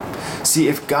See,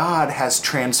 if God has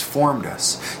transformed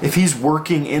us, if He's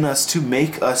working in us to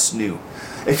make us new,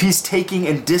 if He's taking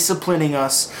and disciplining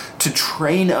us to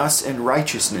train us in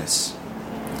righteousness,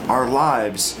 our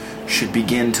lives should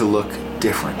begin to look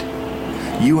different.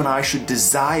 You and I should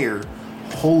desire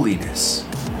holiness.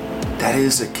 That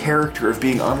is a character of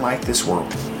being unlike this world.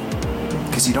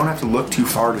 Because you don't have to look too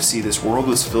far to see this world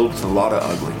is filled with a lot of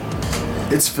ugly.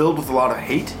 It's filled with a lot of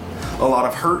hate, a lot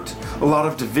of hurt, a lot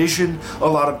of division, a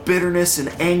lot of bitterness and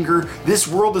anger. This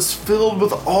world is filled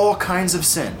with all kinds of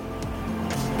sin.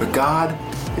 But God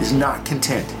is not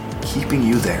content keeping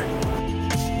you there.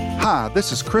 Hi,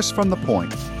 this is Chris from The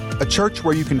Point, a church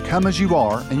where you can come as you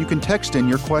are and you can text in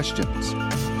your questions.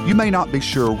 You may not be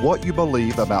sure what you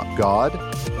believe about God,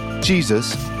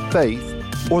 Jesus, faith,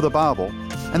 or the Bible,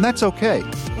 and that's okay,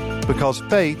 because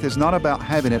faith is not about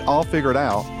having it all figured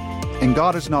out, and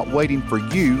God is not waiting for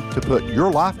you to put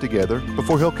your life together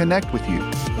before He'll connect with you.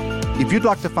 If you'd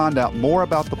like to find out more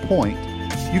about The Point,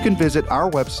 you can visit our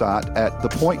website at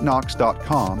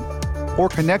thepointknox.com or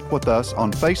connect with us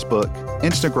on Facebook,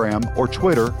 Instagram, or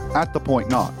Twitter at The Point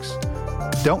Knox.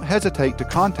 Don't hesitate to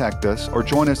contact us or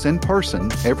join us in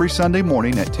person every Sunday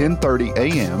morning at 10:30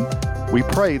 a.m. We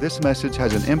pray this message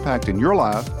has an impact in your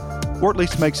life, or at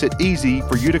least makes it easy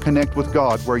for you to connect with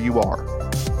God where you are.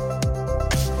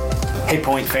 Hey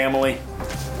Point family,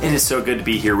 it is so good to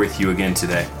be here with you again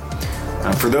today.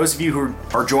 For those of you who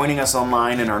are joining us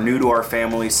online and are new to our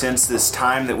family since this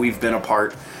time that we've been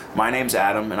apart, my name's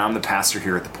Adam and I'm the pastor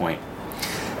here at The Point.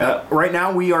 Right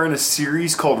now we are in a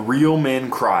series called Real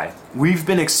Men Cry. We've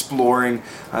been exploring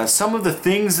some of the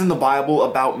things in the Bible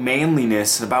about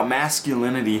manliness, about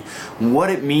masculinity, what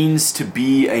it means to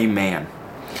be a man.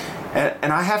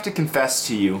 And I have to confess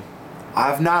to you,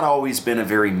 I've not always been a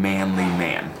very manly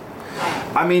man.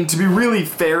 I mean, to be really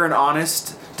fair and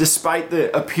honest, despite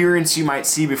the appearance you might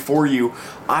see before you,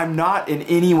 I'm not in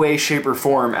any way, shape, or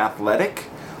form athletic,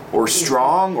 or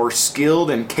strong, or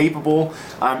skilled and capable.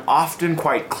 I'm often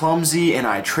quite clumsy and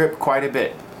I trip quite a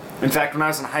bit. In fact, when I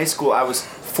was in high school, I was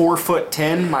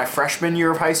 4'10" my freshman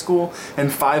year of high school and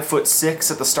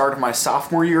 5'6" at the start of my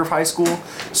sophomore year of high school.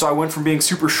 So I went from being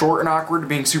super short and awkward to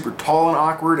being super tall and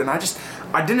awkward, and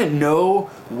I didn't know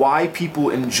why people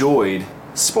enjoyed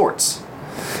sports.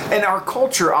 And our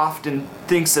culture often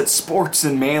thinks that sports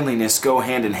and manliness go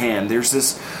hand in hand. There's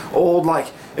this old,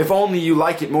 if only you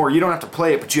like it more. You don't have to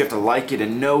play it, but you have to like it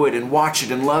and know it and watch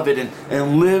it and love it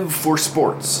and live for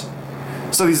sports.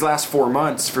 So these last 4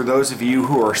 months, for those of you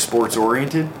who are sports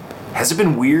oriented, has it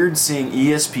been weird seeing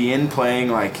ESPN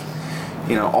playing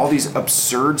all these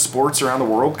absurd sports around the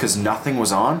world because nothing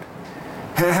was on?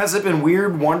 Has it been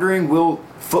weird wondering, will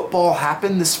football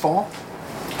happen this fall?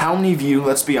 How many of you,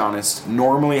 let's be honest,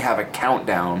 normally have a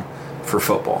countdown for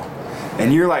football?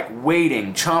 And you're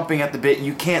waiting, chomping at the bit.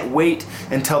 You can't wait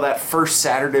until that first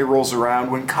Saturday rolls around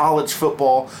when college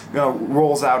football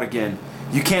rolls out again.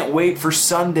 You can't wait for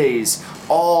Sundays,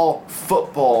 all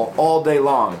football, all day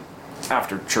long.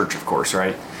 After church, of course,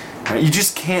 right? You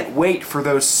just can't wait for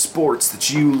those sports that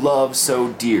you love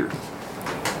so dear.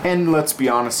 And let's be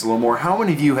honest a little more. How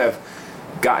many of you have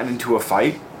gotten into a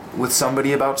fight with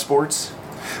somebody about sports?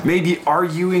 Maybe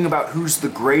arguing about who's the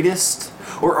greatest,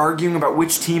 or arguing about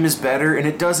which team is better, and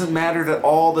it doesn't matter that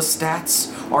all the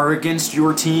stats are against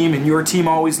your team and your team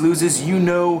always loses. You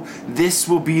know this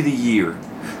will be the year.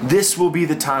 This will be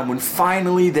the time when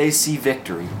finally they see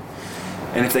victory.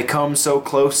 And if they come so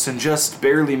close and just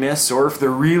barely miss, or if they're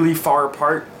really far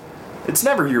apart, it's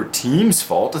never your team's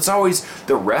fault. It's always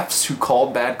the refs who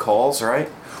called bad calls, right?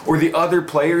 Or the other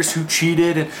players who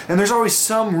cheated, and there's always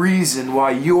some reason why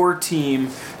your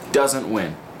team doesn't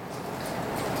win.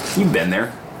 You've been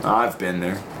there. I've been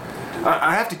there.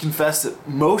 I have to confess that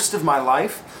most of my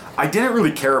life, I didn't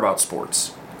really care about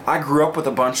sports. I grew up with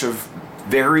a bunch of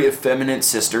very effeminate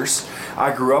sisters.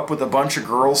 I grew up with a bunch of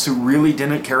girls who really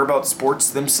didn't care about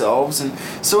sports themselves, and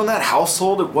so in that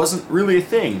household it wasn't really a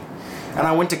thing. And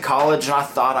I went to college and I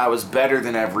thought I was better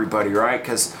than everybody, right?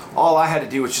 Because all I had to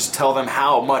do was just tell them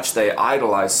how much they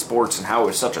idolized sports and how it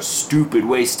was such a stupid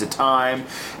waste of time,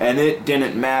 and it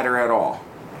didn't matter at all.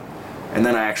 And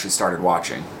then I actually started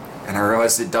watching, and I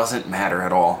realized it doesn't matter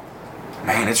at all.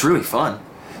 Man, it's really fun.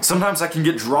 Sometimes I can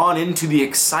get drawn into the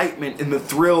excitement and the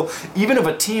thrill, even of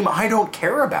a team I don't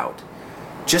care about,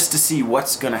 just to see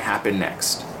what's going to happen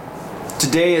next.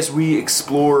 Today, as we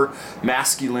explore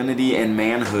masculinity and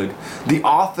manhood, the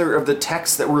author of the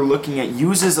text that we're looking at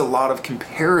uses a lot of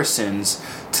comparisons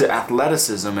to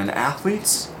athleticism and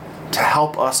athletes to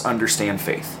help us understand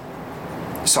faith.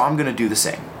 So I'm going to do the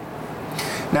same.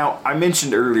 Now, I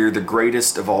mentioned earlier the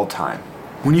greatest of all time.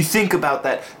 When you think about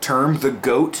that term, the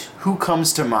GOAT, who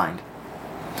comes to mind?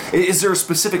 Is there a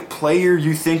specific player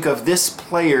you think of? This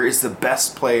player is the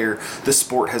best player the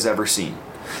sport has ever seen.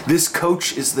 This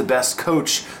coach is the best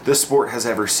coach the sport has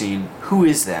ever seen. Who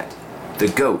is that? The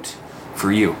GOAT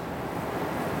for you.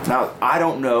 Now, I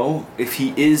don't know if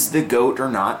he is the GOAT or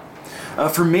not.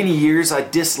 For many years, I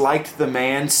disliked the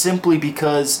man simply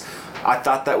because I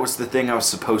thought that was the thing I was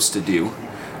supposed to do.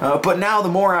 But now the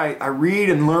more I read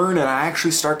and learn and I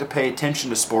actually start to pay attention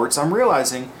to sports, I'm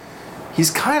realizing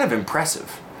he's kind of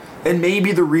impressive. And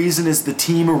maybe the reason is the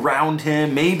team around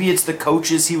him. Maybe it's the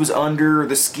coaches he was under or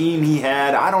the scheme he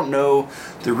had. I don't know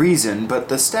the reason, but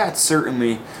the stats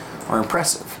certainly are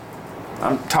impressive.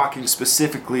 I'm talking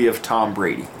specifically of Tom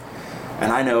Brady.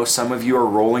 And I know some of you are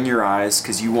rolling your eyes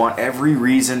because you want every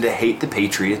reason to hate the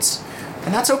Patriots.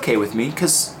 And that's okay with me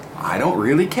because I don't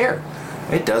really care.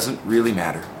 It doesn't really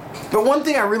matter. But one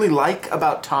thing I really like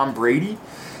about Tom Brady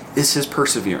is his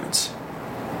perseverance.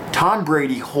 Tom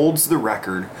Brady holds the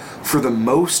record for the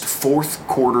most fourth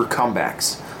quarter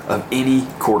comebacks of any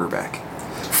quarterback.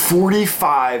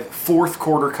 45 fourth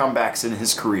quarter comebacks in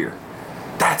his career.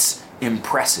 That's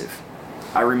impressive.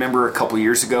 I remember a couple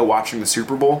years ago watching the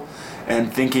Super Bowl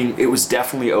and thinking it was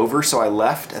definitely over, so I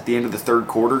left at the end of the third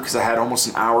quarter because I had almost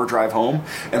an hour drive home.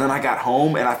 And then I got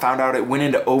home and I found out it went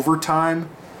into overtime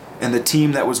and the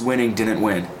team that was winning didn't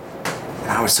win. And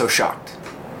I was so shocked.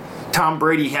 Tom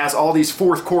Brady has all these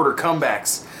fourth quarter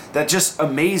comebacks that just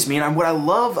amaze me, and what I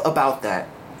love about that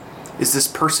is this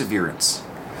perseverance.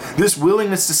 This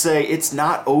willingness to say it's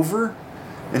not over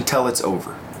until it's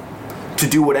over. To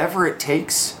do whatever it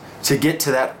takes to get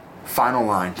to that final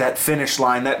line, that finish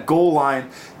line, that goal line,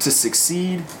 to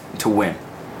succeed, to win.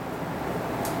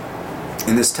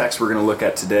 In this text we're going to look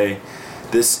at today,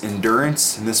 this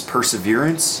endurance and this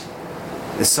perseverance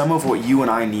is some of what you and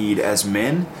I need as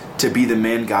men to be the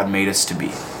men God made us to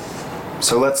be.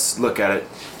 So let's look at it.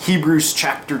 Hebrews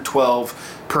chapter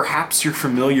 12. Perhaps you're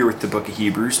familiar with the book of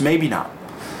Hebrews, maybe not.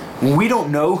 We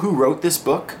don't know who wrote this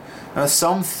book.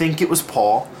 Some think it was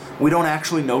Paul. We don't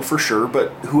actually know for sure,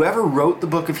 but whoever wrote the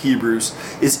book of Hebrews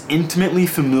is intimately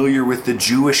familiar with the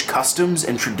Jewish customs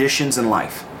and traditions in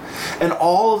life. And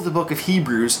all of the book of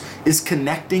Hebrews is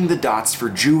connecting the dots for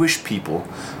Jewish people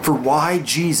for why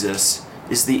Jesus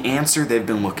is the answer they've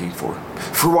been looking for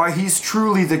why he's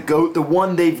truly the GOAT, the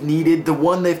one they've needed, the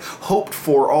one they've hoped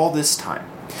for all this time.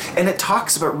 And it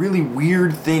talks about really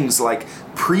weird things like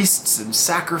priests and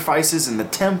sacrifices in the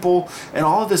temple and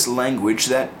all of this language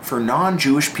that for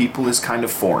non-Jewish people is kind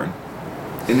of foreign.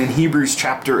 And in Hebrews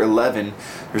chapter 11,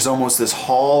 there's almost this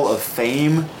hall of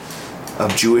fame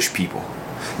of Jewish people.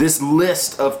 This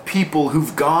list of people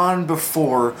who've gone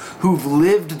before, who've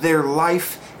lived their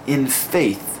life in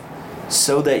faith,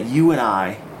 so that you and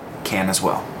I can as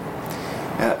well.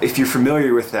 If you're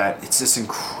familiar with that, it's this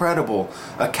incredible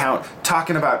account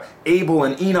talking about Abel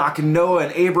and Enoch and Noah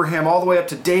and Abraham all the way up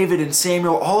to David and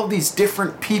Samuel, all of these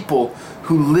different people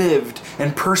who lived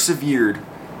and persevered,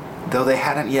 though they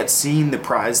hadn't yet seen the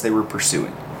prize they were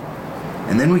pursuing.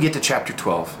 And then we get to chapter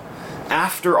 12.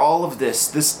 After all of this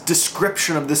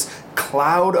description of this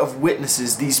cloud of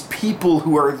witnesses, these people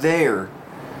who are there,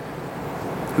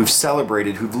 who've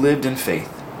celebrated, who've lived in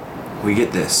faith, we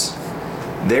get this.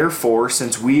 Therefore,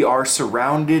 since we are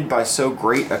surrounded by so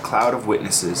great a cloud of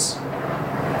witnesses,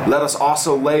 let us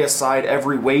also lay aside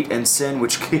every weight and sin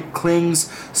which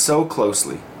clings so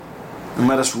closely, and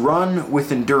let us run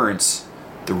with endurance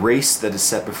the race that is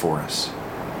set before us.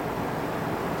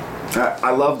 I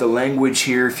love the language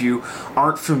here. If you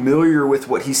aren't familiar with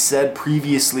what he said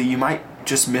previously, you might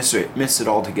just miss it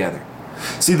altogether.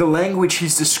 See, the language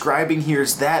he's describing here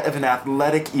is that of an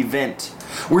athletic event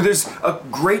where there's a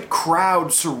great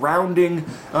crowd surrounding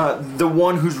the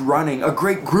one who's running, a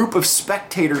great group of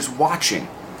spectators watching.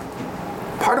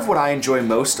 Part of what I enjoy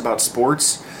most about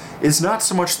sports is not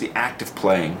so much the act of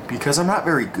playing, because I'm not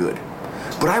very good,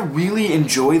 but I really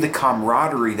enjoy the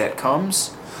camaraderie that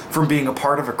comes from being a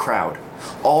part of a crowd,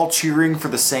 all cheering for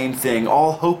the same thing,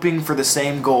 all hoping for the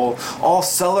same goal, all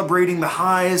celebrating the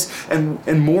highs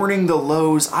and mourning the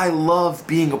lows. I love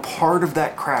being a part of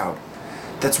that crowd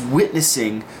that's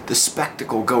witnessing the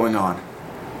spectacle going on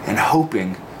and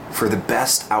hoping for the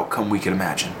best outcome we can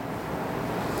imagine.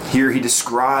 Here he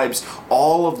describes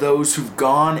all of those who've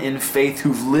gone in faith,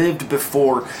 who've lived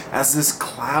before, as this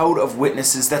cloud of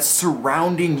witnesses that's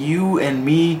surrounding you and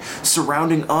me,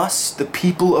 surrounding us, the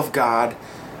people of God,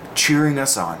 cheering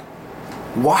us on,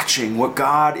 watching what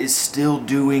God is still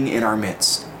doing in our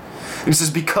midst. And he says,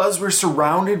 because we're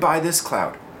surrounded by this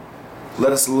cloud,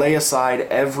 let us lay aside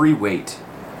every weight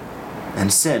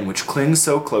and sin which clings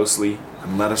so closely,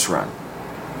 and let us run.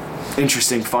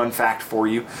 Interesting fun fact for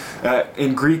you.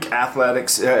 In Greek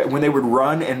athletics, when they would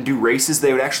run and do races,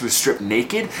 they would actually strip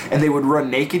naked, and they would run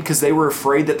naked because they were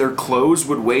afraid that their clothes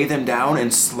would weigh them down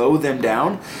and slow them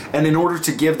down. And in order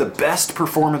to give the best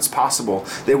performance possible,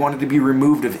 they wanted to be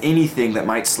removed of anything that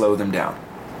might slow them down.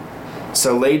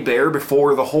 So laid bare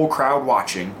before the whole crowd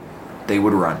watching, they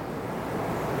would run.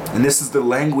 And this is the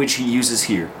language he uses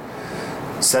here.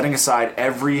 Setting aside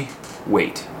every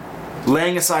weight.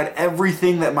 Laying aside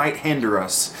everything that might hinder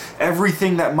us,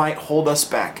 everything that might hold us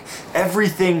back,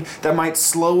 everything that might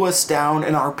slow us down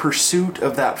in our pursuit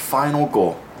of that final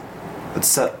goal. Let's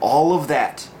set all of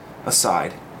that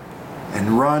aside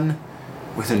and run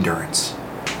with endurance.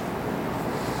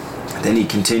 And then he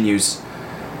continues,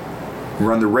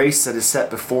 run the race that is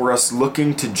set before us,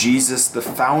 looking to Jesus, the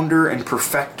founder and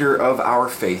perfecter of our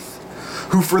faith,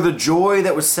 who for the joy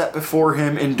that was set before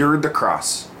him endured the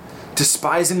cross,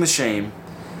 despising the shame,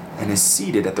 and is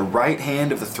seated at the right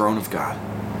hand of the throne of God.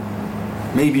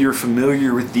 Maybe you're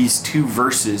familiar with these two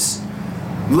verses.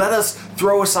 Let us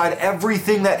throw aside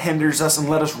everything that hinders us and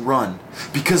let us run,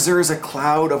 because there is a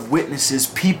cloud of witnesses,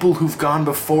 people who've gone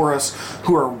before us,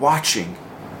 who are watching,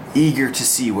 eager to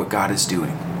see what God is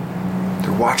doing.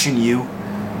 They're watching you,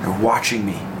 they're watching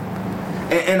me.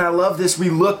 And I love this. We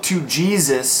look to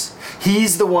Jesus.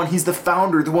 He's the one, he's the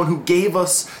founder, the one who gave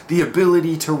us the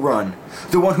ability to run,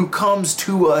 the one who comes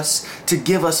to us to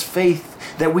give us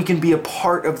faith that we can be a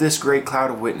part of this great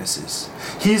cloud of witnesses.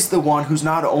 He's the one who's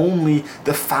not only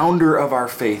the founder of our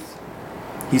faith,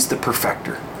 he's the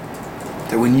perfecter.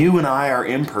 That when you and I are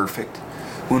imperfect,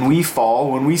 when we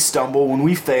fall, when we stumble, when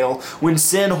we fail, when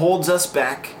sin holds us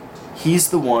back, he's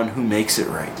the one who makes it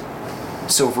right.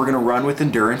 So if we're going to run with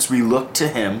endurance, we look to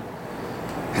him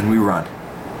and we run.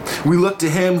 We look to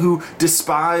him who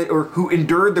who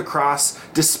endured the cross,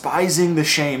 despising the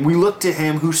shame. We look to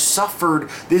him who suffered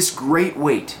this great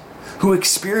weight, who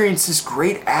experienced this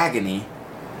great agony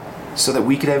so that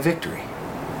we could have victory.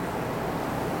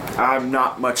 I'm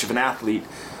not much of an athlete,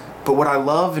 but what I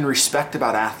love and respect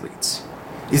about athletes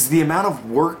is the amount of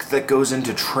work that goes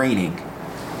into training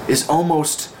is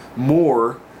almost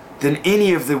more than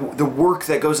any of the work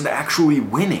that goes into actually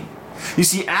winning. You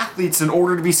see, athletes, in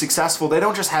order to be successful, they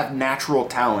don't just have natural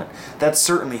talent. That's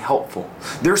certainly helpful.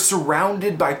 They're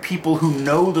surrounded by people who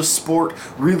know the sport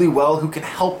really well, who can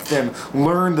help them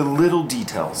learn the little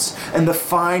details and the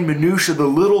fine minutiae, the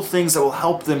little things that will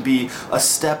help them be a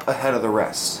step ahead of the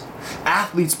rest.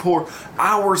 Athletes pour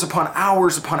hours upon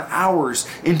hours upon hours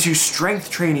into strength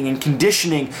training and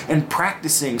conditioning and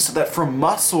practicing so that from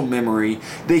muscle memory,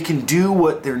 they can do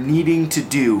what they're needing to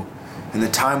do in the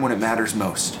time when it matters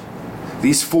most.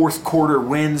 These fourth quarter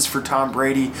wins for Tom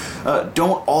Brady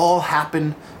don't all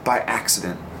happen by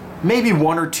accident. Maybe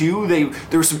one or two,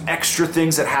 there were some extra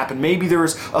things that happened. Maybe there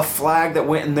was a flag that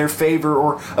went in their favor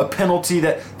or a penalty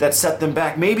that set them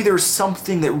back. Maybe there was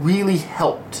something that really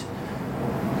helped.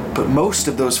 But most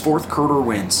of those fourth quarter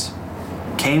wins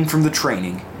came from the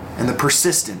training and the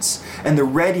persistence and the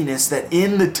readiness that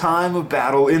in the time of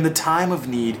battle, in the time of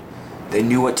need, they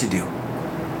knew what to do.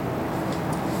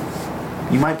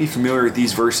 You might be familiar with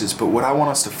these verses, but what I want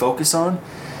us to focus on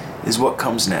is what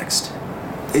comes next.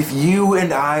 If you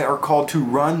and I are called to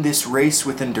run this race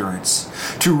with endurance,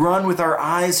 to run with our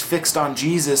eyes fixed on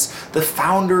Jesus, the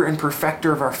founder and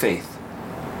perfecter of our faith,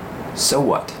 so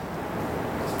what?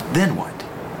 Then what?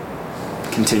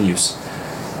 Continues.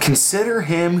 Consider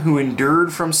him who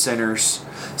endured from sinners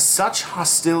such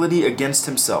hostility against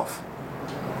himself,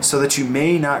 so that you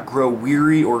may not grow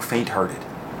weary or faint-hearted.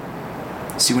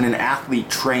 See, when an athlete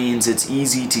trains, it's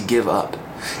easy to give up.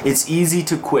 It's easy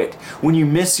to quit. When you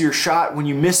miss your shot, when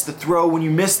you miss the throw, when you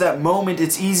miss that moment,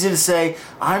 it's easy to say,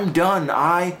 I'm done,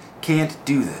 I can't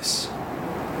do this.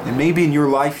 And maybe in your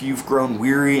life you've grown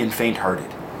weary and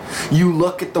faint-hearted. You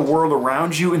look at the world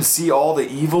around you and see all the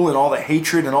evil and all the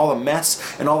hatred and all the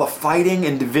mess and all the fighting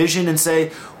and division and say,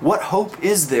 what hope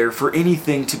is there for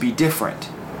anything to be different?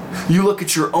 You look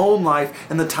at your own life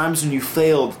and the times when you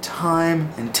failed time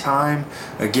and time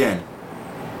again.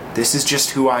 This is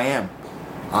just who I am.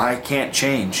 I can't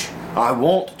change. I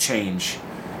won't change.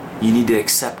 You need to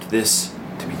accept this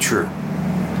to be true.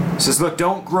 It says, look,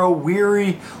 don't grow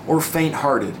weary or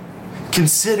faint-hearted.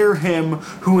 Consider him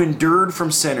who endured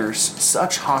from sinners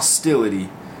such hostility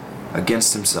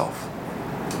against himself.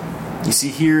 You see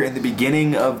here in the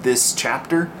beginning of this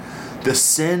chapter, the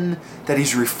sin that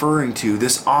he's referring to,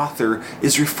 this author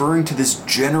is referring to this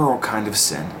general kind of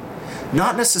sin.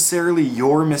 Not necessarily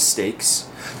your mistakes,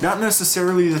 not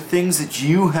necessarily the things that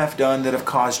you have done that have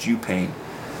caused you pain,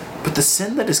 but the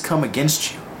sin that has come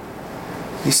against you.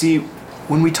 You see,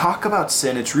 When we talk about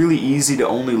sin, it's really easy to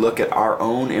only look at our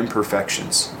own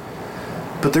imperfections.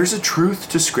 But there's a truth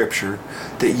to Scripture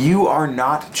that you are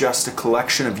not just a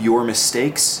collection of your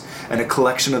mistakes and a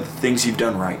collection of the things you've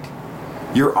done right.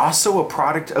 You're also a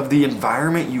product of the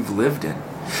environment you've lived in.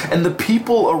 And the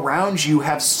people around you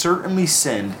have certainly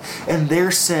sinned, and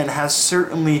their sin has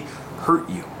certainly hurt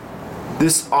you.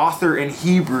 This author in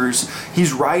Hebrews,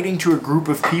 he's writing to a group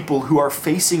of people who are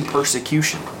facing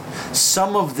persecution.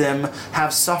 Some of them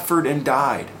have suffered and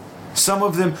died. Some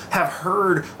of them have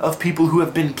heard of people who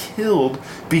have been killed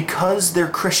because they're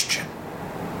Christian.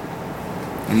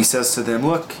 And he says to them,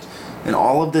 look, in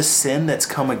all of this sin that's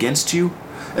come against you,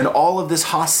 and all of this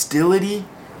hostility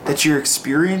that you're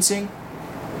experiencing,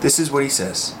 this is what he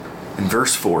says in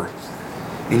verse 4.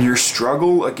 In your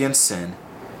struggle against sin,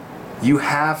 you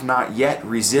have not yet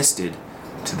resisted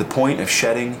to the point of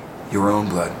shedding your own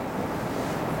blood.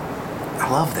 I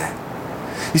love that.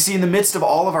 You see, in the midst of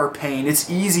all of our pain, it's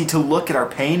easy to look at our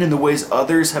pain in the ways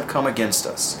others have come against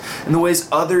us, in the ways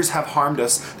others have harmed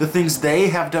us, the things they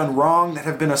have done wrong that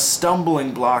have been a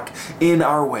stumbling block in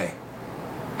our way.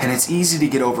 And it's easy to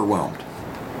get overwhelmed.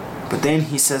 But then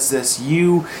he says this,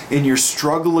 you, in your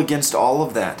struggle against all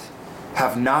of that,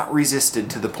 have not resisted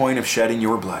to the point of shedding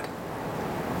your blood.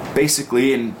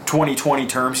 Basically, in 2020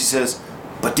 terms, he says,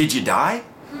 but did you die?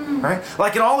 Right?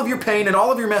 Like in all of your pain and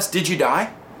all of your mess, did you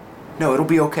die? No, it'll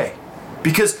be okay.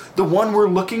 Because the one we're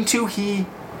looking to, he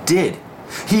did.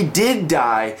 He did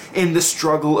die in the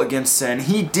struggle against sin.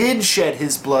 He did shed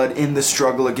his blood in the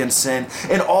struggle against sin.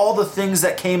 And all the things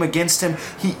that came against him,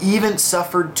 he even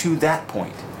suffered to that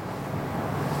point.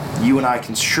 You and I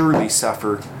can surely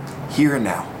suffer here and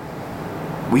now.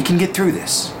 We can get through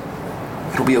this.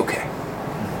 It'll be okay.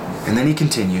 And then he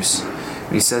continues,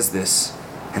 and he says this,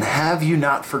 and have you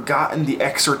not forgotten the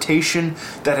exhortation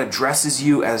that addresses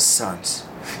you as sons?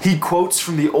 He quotes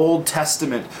from the Old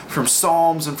Testament, from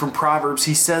Psalms and from Proverbs.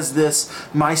 He says this,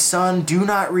 my son, do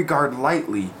not regard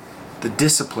lightly the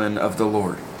discipline of the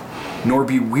Lord, nor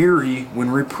be weary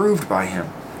when reproved by him.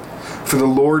 For the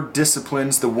Lord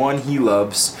disciplines the one he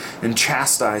loves and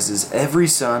chastises every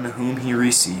son whom he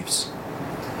receives.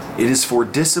 It is for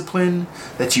discipline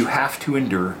that you have to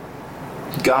endure.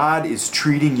 God is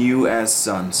treating you as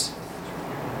sons.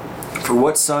 For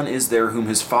what son is there whom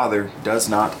his father does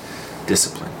not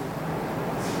discipline?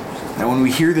 Now when we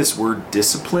hear this word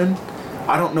discipline,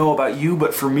 I don't know about you,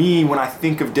 but for me, when I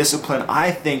think of discipline,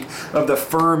 I think of the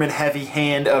firm and heavy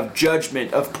hand of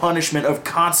judgment, of punishment, of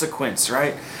consequence,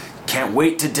 right? Can't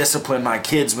wait to discipline my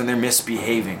kids when they're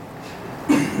misbehaving.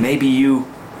 Maybe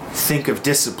you think of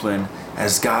discipline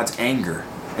as God's anger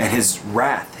and his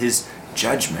wrath, his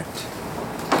judgment.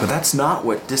 But that's not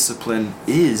what discipline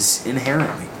is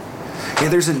inherently. Yeah,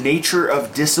 there's a nature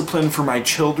of discipline for my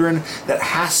children that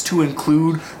has to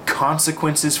include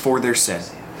consequences for their sin.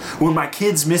 When my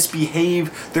kids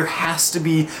misbehave, there has to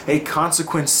be a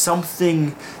consequence,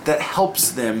 something that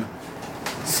helps them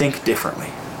think differently.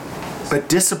 But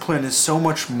discipline is so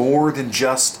much more than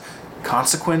just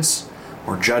consequence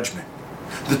or judgment.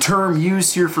 The term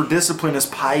used here for discipline is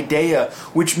paideia,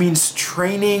 which means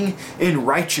training in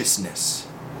righteousness.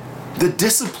 The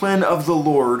discipline of the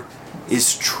Lord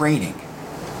is training.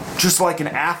 Just like an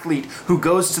athlete who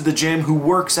goes to the gym, who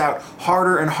works out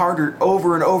harder and harder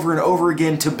over and over and over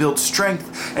again to build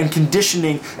strength and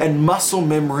conditioning and muscle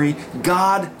memory,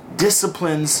 God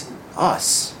disciplines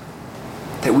us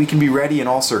that we can be ready in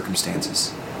all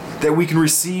circumstances, that we can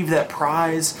receive that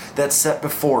prize that's set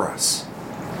before us.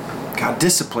 God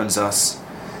disciplines us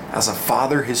as a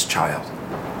father his child.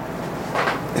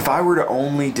 If I were to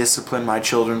only discipline my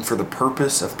children for the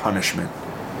purpose of punishment,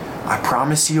 I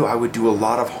promise you I would do a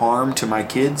lot of harm to my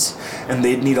kids, and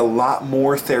they'd need a lot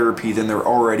more therapy than they're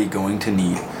already going to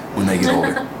need when they get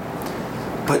older.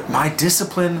 But my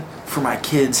discipline for my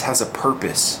kids has a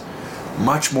purpose,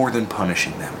 much more than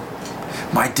punishing them.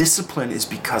 My discipline is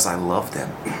because I love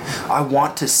them. I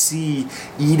want to see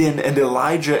Eden and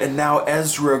Elijah and now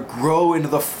Ezra grow into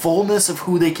the fullness of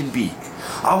who they can be.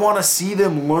 I want to see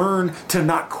them learn to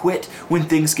not quit when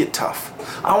things get tough.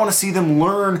 I want to see them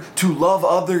learn to love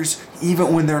others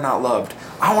even when they're not loved.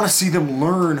 I want to see them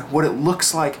learn what it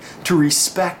looks like to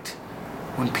respect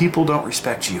when people don't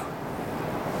respect you.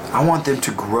 I want them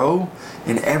to grow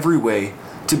in every way,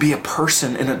 to be a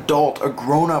person, an adult, a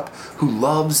grown-up who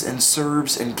loves and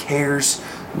serves and cares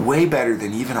way better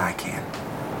than even I can.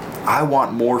 I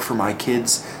want more for my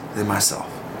kids than myself.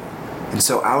 And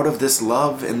so out of this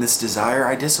love and this desire,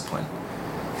 I discipline.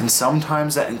 And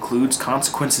sometimes that includes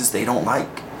consequences they don't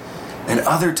like. And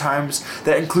other times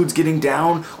that includes getting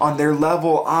down on their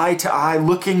level, eye to eye,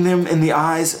 looking them in the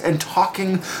eyes and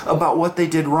talking about what they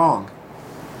did wrong.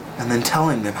 And then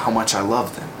telling them how much I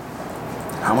love them,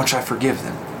 how much I forgive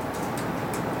them.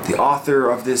 The author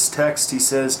of this text, he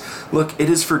says, look, it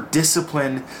is for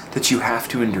discipline that you have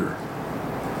to endure.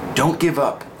 Don't give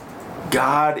up.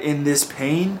 God, in this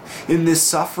pain, in this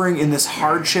suffering, in this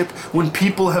hardship, when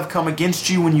people have come against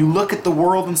you, when you look at the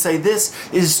world and say, this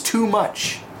is too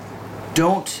much,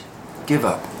 don't give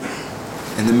up.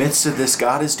 In the midst of this,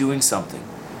 God is doing something.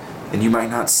 And you might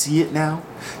not see it now.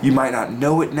 You might not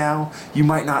know it now. You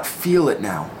might not feel it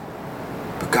now.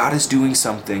 But God is doing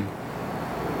something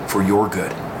for your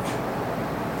good.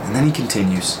 And then he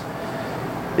continues,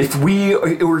 if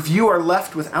you are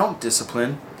left without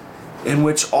discipline, in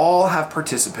which all have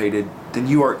participated, then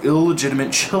you are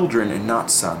illegitimate children and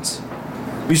not sons.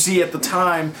 You see, at the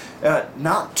time,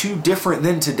 not too different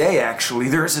than today, actually,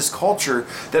 there is this culture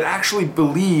that actually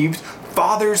believed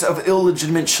fathers of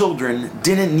illegitimate children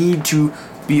didn't need to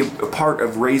be a part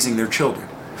of raising their children.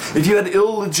 If you had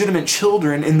illegitimate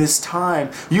children in this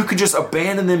time, you could just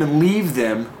abandon them and leave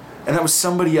them, and that was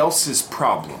somebody else's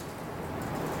problem.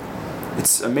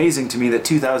 It's amazing to me that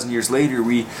 2,000 years later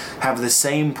we have the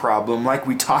same problem like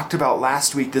we talked about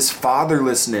last week, this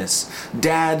fatherlessness.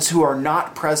 Dads who are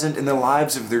not present in the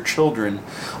lives of their children,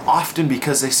 often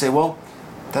because they say, well,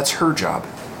 that's her job.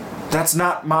 That's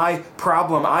not my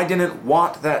problem. I didn't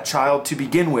want that child to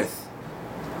begin with.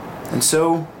 And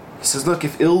so he says, look,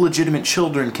 if illegitimate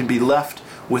children can be left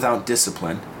without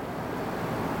discipline,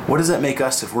 what does that make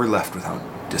us if we're left without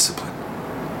discipline?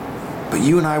 But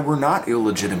you and I were not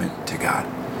illegitimate to God.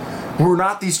 We're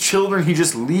not these children he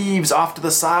just leaves off to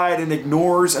the side and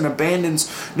ignores and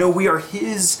abandons. No, we are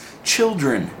his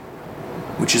children,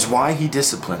 which is why he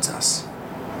disciplines us,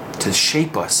 to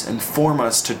shape us and form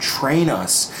us, to train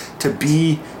us to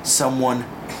be someone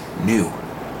new.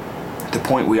 At the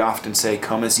point we often say,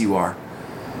 come as you are.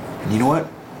 And you know what?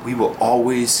 We will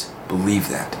always believe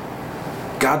that.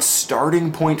 God's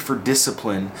starting point for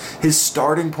discipline, his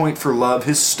starting point for love,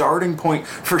 his starting point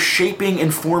for shaping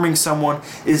and forming someone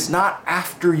is not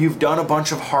after you've done a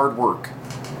bunch of hard work.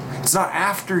 It's not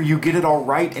after you get it all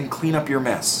right and clean up your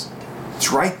mess.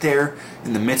 It's right there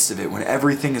in the midst of it when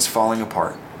everything is falling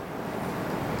apart.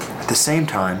 At the same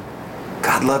time,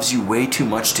 God loves you way too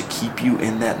much to keep you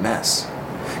in that mess.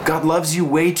 God loves you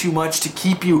way too much to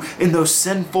keep you in those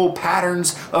sinful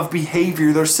patterns of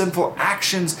behavior, those sinful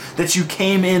actions that you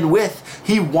came in with.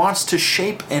 He wants to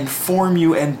shape and form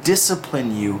you and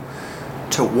discipline you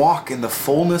to walk in the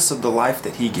fullness of the life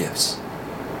that he gives.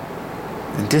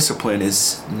 And discipline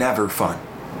is never fun.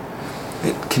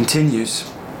 It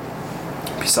continues.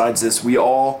 Besides this, we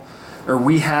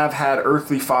have had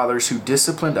earthly fathers who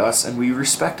disciplined us and we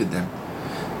respected them.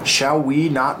 Shall we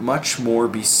not much more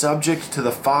be subject to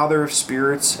the Father of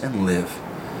spirits and live?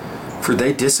 For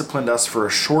they disciplined us for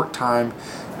a short time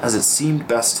as it seemed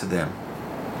best to them.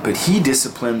 But he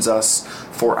disciplines us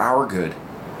for our good,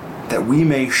 that we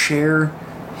may share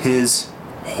his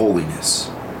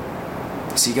holiness.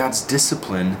 See, God's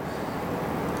discipline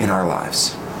in our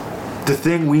lives, the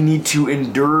thing we need to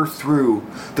endure through,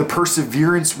 the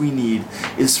perseverance we need,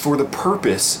 is for the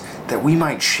purpose that we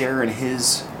might share in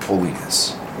his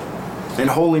holiness. And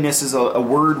holiness is a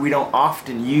word we don't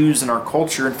often use in our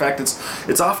culture. In fact,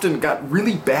 it's often got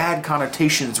really bad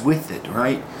connotations with it,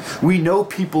 right? We know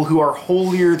people who are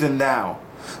holier than thou,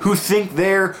 who think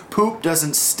their poop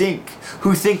doesn't stink,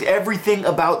 who think everything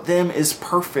about them is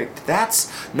perfect. That's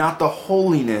not the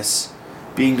holiness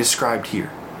being described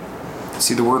here.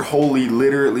 See, the word holy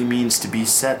literally means to be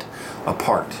set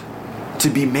apart, to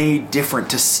be made different,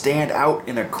 to stand out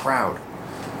in a crowd.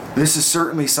 This is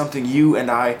certainly something you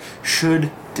and I should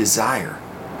desire.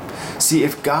 See,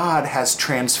 if God has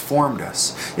transformed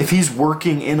us, if he's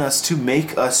working in us to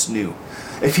make us new,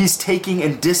 if he's taking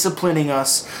and disciplining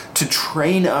us to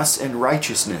train us in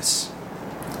righteousness,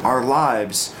 our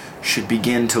lives should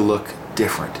begin to look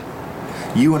different.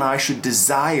 You and I should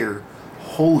desire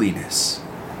holiness.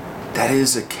 That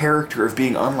is a character of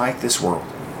being unlike this world.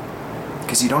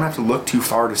 Because you don't have to look too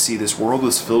far to see this world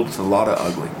is filled with a lot of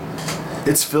ugly.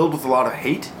 It's filled with a lot of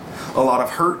hate, a lot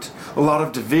of hurt, a lot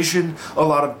of division, a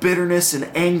lot of bitterness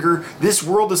and anger. This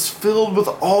world is filled with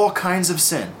all kinds of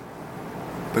sin.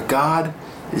 But God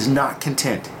is not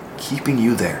content keeping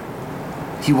you there.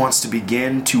 He wants to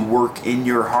begin to work in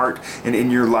your heart and in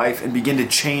your life and begin to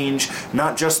change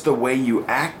not just the way you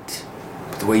act,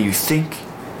 but the way you think,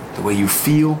 the way you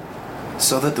feel,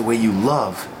 so that the way you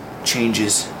love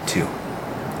changes too.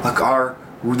 Look,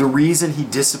 the reason he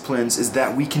disciplines is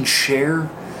that we can share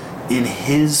in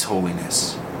his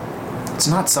holiness. It's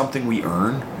not something we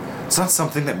earn. It's not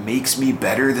something that makes me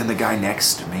better than the guy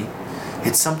next to me.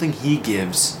 It's something he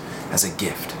gives as a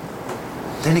gift.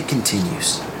 Then it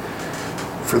continues.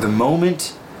 For the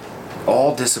moment,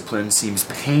 all discipline seems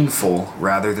painful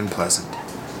rather than pleasant.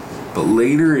 But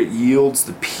later it yields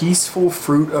the peaceful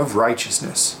fruit of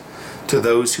righteousness to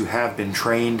those who have been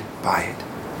trained by it.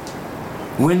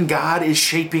 When God is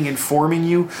shaping and forming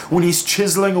you, when He's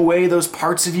chiseling away those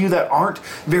parts of you that aren't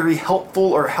very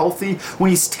helpful or healthy, when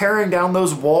He's tearing down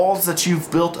those walls that you've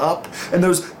built up and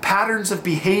those patterns of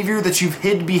behavior that you've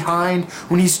hid behind,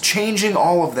 when He's changing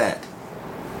all of that,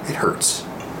 it hurts.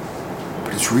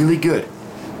 But it's really good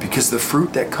because the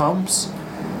fruit that comes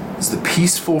is the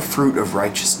peaceful fruit of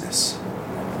righteousness.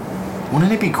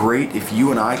 Wouldn't it be great if you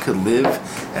and I could live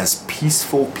as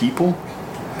peaceful people?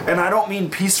 And I don't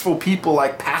mean peaceful people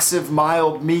like passive,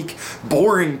 mild, meek,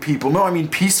 boring people. No, I mean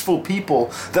peaceful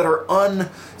people that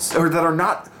are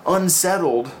not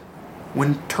unsettled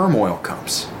when turmoil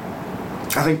comes.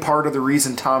 I think part of the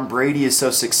reason Tom Brady is so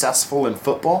successful in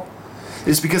football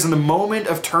is because in the moment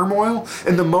of turmoil,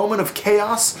 in the moment of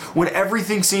chaos, when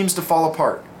everything seems to fall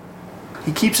apart,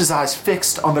 he keeps his eyes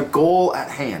fixed on the goal at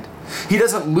hand. He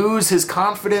doesn't lose his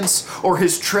confidence or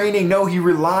his training. No, he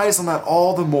relies on that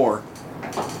all the more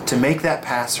to make that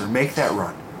pass or make that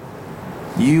run.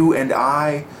 You and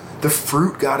I, the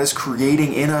fruit God is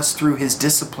creating in us through His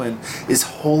discipline is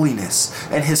holiness.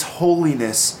 And His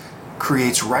holiness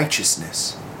creates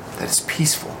righteousness that is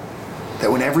peaceful.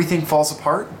 That when everything falls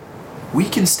apart, we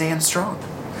can stand strong.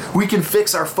 We can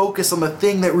fix our focus on the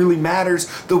thing that really matters,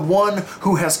 the one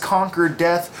who has conquered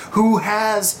death, who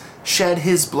has shed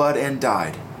His blood and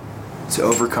died to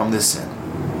overcome this sin.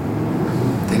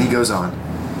 Then he goes on.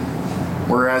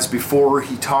 Whereas before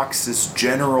he talks this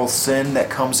general sin that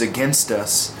comes against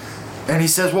us, and he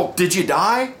says, well, did you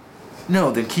die?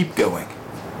 No, then keep going.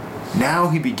 Now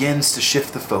he begins to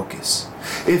shift the focus.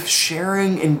 If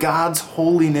sharing in God's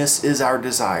holiness is our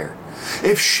desire,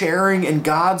 if sharing in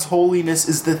God's holiness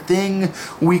is the thing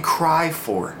we cry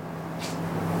for,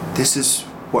 this is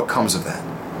what comes of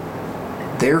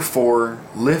that. Therefore,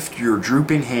 lift your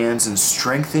drooping hands and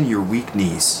strengthen your weak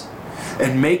knees,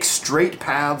 and make straight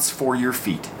paths for your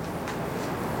feet.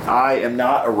 I am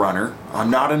not a runner.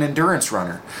 I'm not an endurance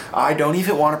runner. I don't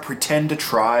even want to pretend to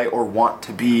try or want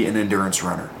to be an endurance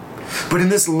runner. But in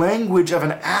this language of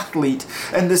an athlete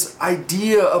and this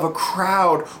idea of a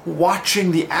crowd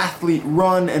watching the athlete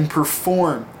run and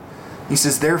perform, he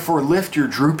says, therefore lift your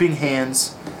drooping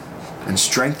hands and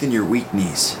strengthen your weak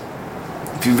knees.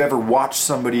 If you've ever watched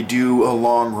somebody do a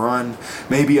long run,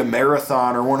 maybe a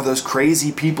marathon or one of those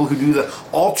crazy people who do the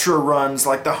ultra runs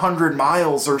like the 100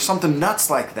 miles or something nuts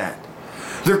like that,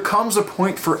 there comes a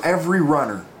point for every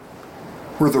runner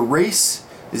where the race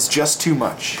is just too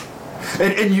much.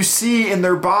 And you see in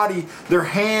their body, their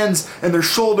hands and their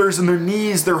shoulders and their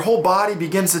knees, their whole body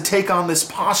begins to take on this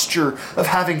posture of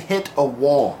having hit a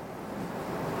wall,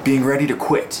 being ready to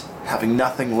quit, having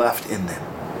nothing left in them.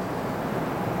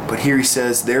 But here he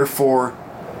says, therefore,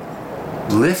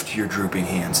 lift your drooping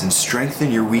hands and strengthen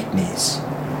your weak knees.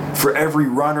 For every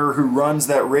runner who runs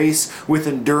that race with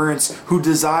endurance, who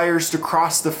desires to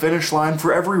cross the finish line,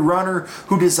 for every runner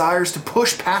who desires to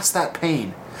push past that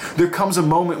pain, there comes a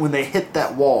moment when they hit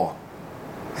that wall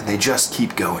and they just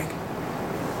keep going.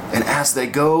 And as they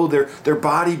go, their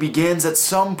body begins at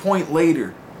some point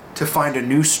later to find a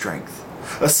new strength,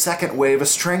 a second wave, a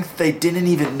strength they didn't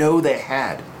even know they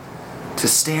had, to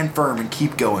stand firm and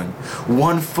keep going,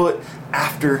 one foot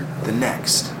after the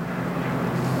next.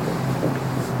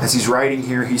 As he's writing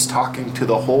here, he's talking to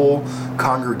the whole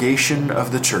congregation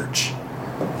of the church.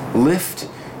 Lift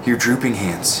your drooping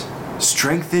hands.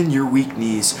 Strengthen your weak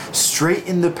knees.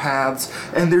 Straighten the paths.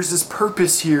 And there's this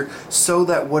purpose here so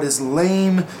that what is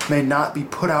lame may not be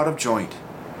put out of joint,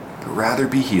 but rather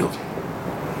be healed.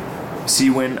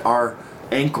 See, when our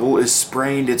ankle is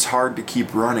sprained, it's hard to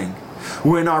keep running.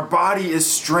 When our body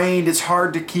is strained, it's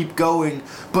hard to keep going.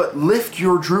 But lift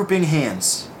your drooping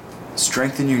hands.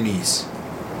 Strengthen your knees.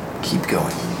 Keep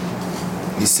going.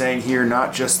 He's saying here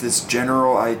not just this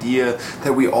general idea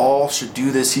that we all should do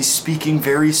this. He's speaking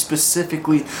very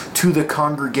specifically to the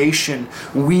congregation.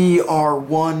 We are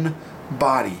one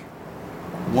body,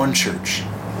 one church.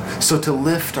 So to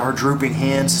lift our drooping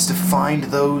hands is to find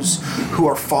those who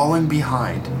are falling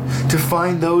behind, to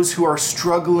find those who are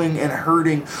struggling and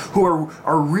hurting, who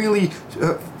are really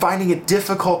finding it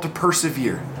difficult to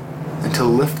persevere, and to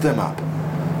lift them up.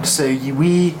 To say,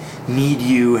 we need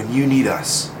you and you need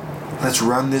us. Let's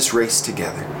run this race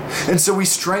together. And so we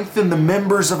strengthen the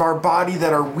members of our body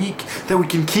that are weak, that we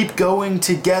can keep going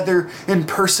together in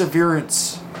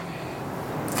perseverance.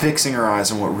 fixing our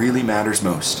eyes on what really matters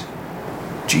most,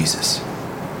 Jesus.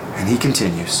 And he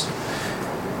continues,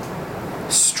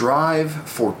 strive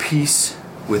for peace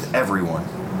with everyone,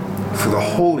 for the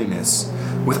holiness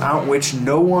without which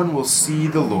no one will see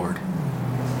the Lord.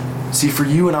 See, for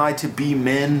you and I to be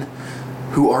men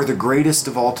who are the greatest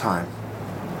of all time,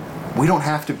 we don't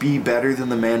have to be better than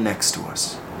the man next to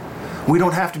us. We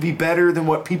don't have to be better than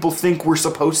what people think we're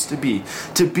supposed to be.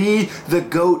 To be the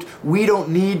GOAT, we don't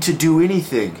need to do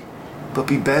anything but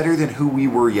be better than who we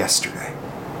were yesterday.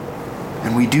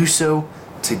 And we do so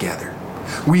together.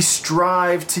 We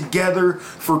strive together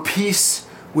for peace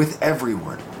with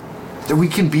everyone. That we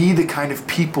can be the kind of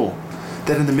people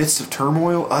that in the midst of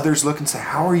turmoil, others look and say,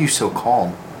 how are you so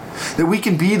calm? That we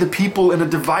can be the people in a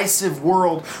divisive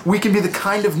world. We can be the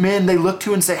kind of men they look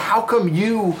to and say, how come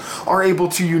you are able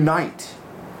to unite?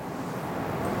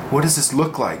 What does this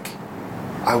look like?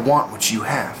 I want what you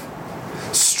have.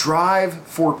 Strive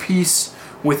for peace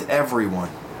with everyone.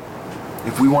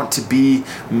 If we want to be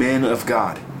men of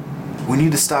God, we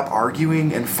need to stop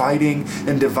arguing and fighting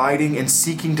and dividing and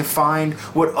seeking to find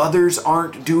what others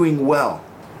aren't doing well.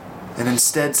 And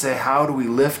instead say, how do we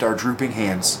lift our drooping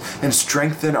hands and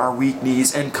strengthen our weak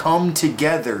knees and come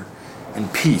together in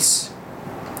peace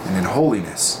and in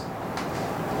holiness?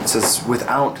 It says,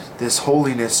 without this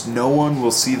holiness, no one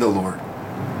will see the Lord.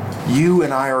 You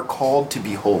and I are called to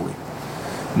be holy,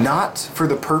 not for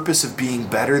the purpose of being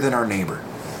better than our neighbor,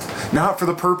 not for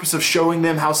the purpose of showing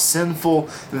them how sinful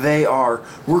they are.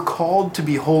 We're called to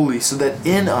be holy so that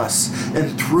in us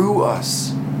and through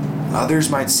us, others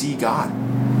might see God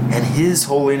and His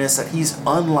holiness, that He's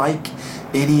unlike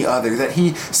any other, that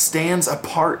He stands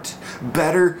apart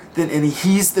better than any.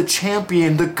 He's the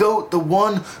champion, the GOAT, the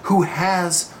one who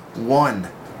has won.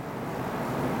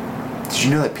 Did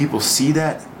you know that people see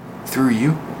that through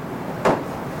you?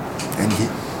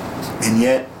 And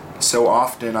yet, so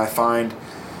often I find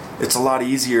it's a lot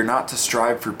easier not to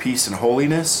strive for peace and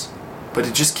holiness, but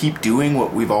to just keep doing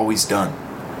what we've always done.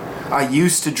 I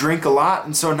used to drink a lot,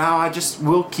 and so now I just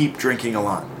will keep drinking a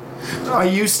lot. I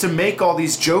used to make all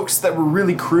these jokes that were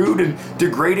really crude and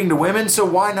degrading to women, so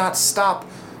why not stop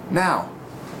now?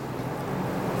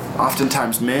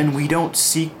 Oftentimes, men, we don't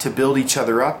seek to build each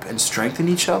other up and strengthen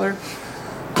each other.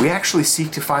 We actually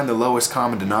seek to find the lowest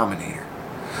common denominator.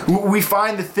 We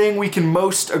find the thing we can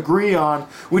most agree on,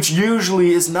 which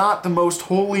usually is not the most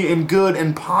holy and good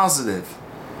and positive.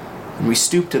 And we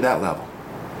stoop to that level.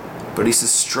 But he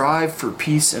says, strive for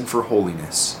peace and for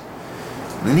holiness.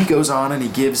 And then he goes on and he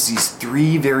gives these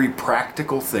three very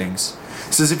practical things.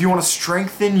 He says, if you want to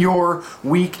strengthen your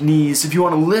weak knees, if you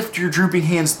want to lift your drooping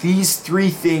hands, these three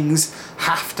things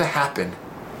have to happen.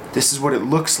 This is what it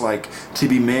looks like to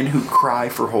be men who cry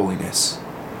for holiness.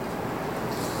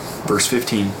 Verse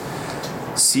 15,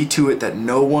 see to it that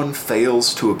no one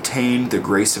fails to obtain the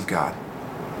grace of God.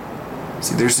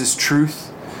 See, there's this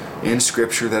truth in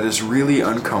Scripture that is really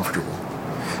uncomfortable.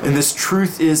 And this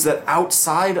truth is that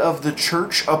outside of the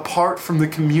church, apart from the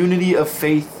community of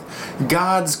faith,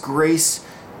 God's grace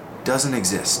doesn't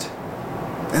exist.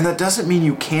 And that doesn't mean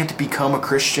you can't become a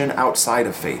Christian outside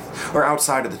of faith or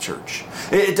outside of the church.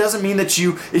 It doesn't mean that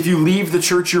if you leave the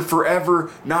church, you're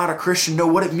forever not a Christian. No,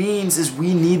 what it means is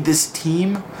we need this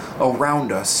team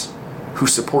around us who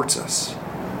supports us.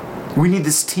 We need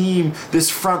this team, this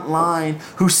front line,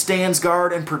 who stands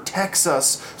guard and protects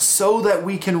us so that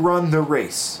we can run the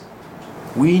race.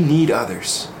 We need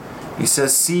others. He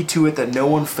says, see to it that no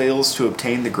one fails to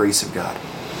obtain the grace of God.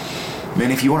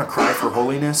 Man, if you want to cry for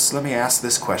holiness, let me ask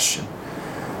this question.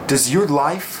 Does your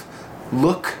life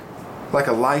look like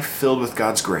a life filled with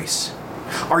God's grace?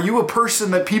 Are you a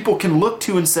person that people can look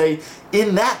to and say,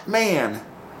 in that man,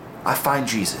 I find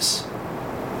Jesus?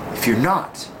 If you're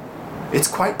not, it's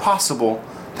quite possible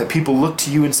that people look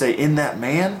to you and say, in that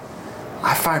man,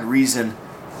 I find reason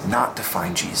not to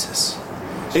find Jesus.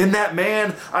 In that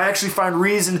man, I actually find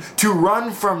reason to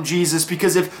run from Jesus,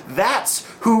 because if that's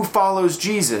who follows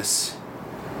Jesus,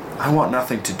 I want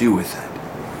nothing to do with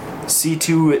that. See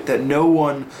to it that no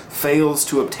one fails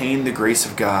to obtain the grace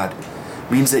of God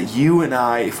means that you and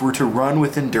I, if we're to run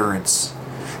with endurance,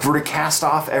 if we're to cast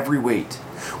off every weight,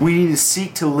 we need to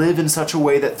seek to live in such a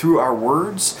way that through our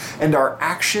words and our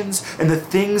actions and the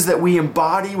things that we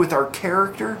embody with our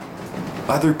character,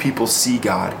 other people see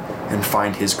God and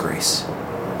find His grace.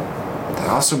 That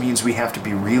also means we have to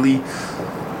be really,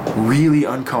 really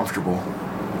uncomfortable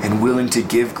and willing to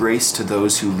give grace to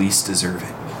those who least deserve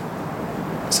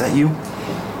it. Is that you?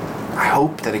 I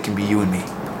hope that it can be you and me.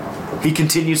 He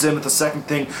continues then with the second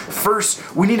thing.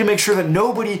 First, we need to make sure that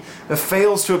nobody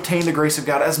fails to obtain the grace of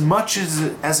God as much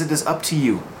as it is up to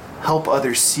you. Help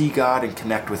others see God and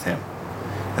connect with Him.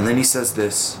 And then he says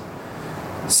this,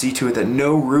 see to it that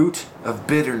no root of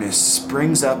bitterness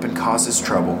springs up and causes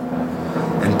trouble,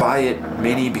 and by it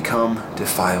many become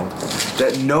defiled.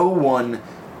 That no one,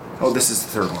 this is the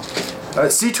third one.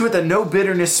 See to it that no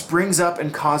bitterness springs up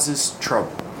and causes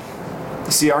trouble.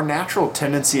 You see, our natural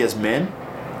tendency as men,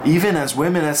 even as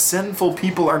women, as sinful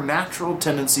people, our natural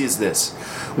tendency is this.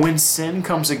 When sin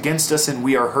comes against us and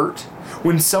we are hurt,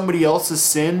 when somebody else's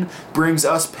sin brings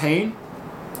us pain,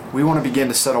 we want to begin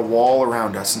to set a wall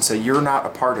around us and say, you're not a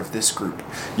part of this group.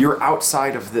 You're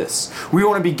outside of this. We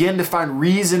want to begin to find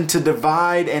reason to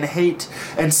divide and hate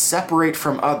and separate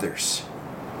from others.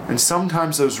 And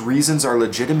sometimes those reasons are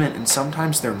legitimate and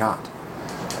sometimes they're not.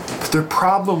 But the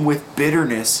problem with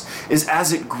bitterness is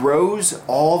as it grows,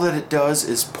 all that it does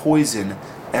is poison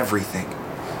everything.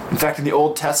 In fact, in the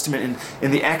Old Testament,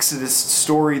 in the Exodus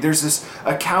story, there's this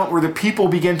account where the people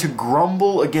begin to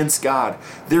grumble against God.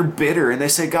 They're bitter and they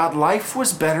say, God, life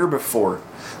was better before.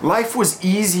 Life was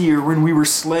easier when we were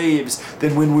slaves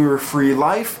than when we were free.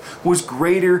 Life was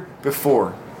greater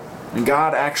before. And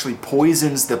God actually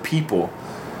poisons the people.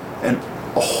 And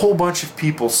a whole bunch of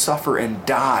people suffer and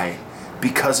die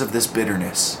because of this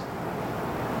bitterness.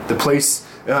 The place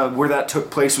where that took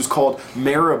place was called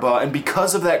Meribah, and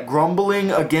because of that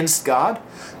grumbling against God,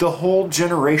 the whole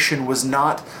generation was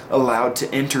not allowed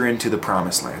to enter into the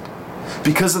promised land.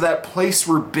 Because of that place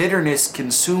where bitterness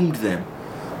consumed them,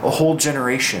 a whole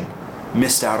generation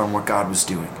missed out on what God was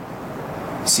doing.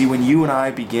 See, when you and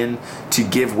I begin to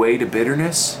give way to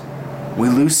bitterness, we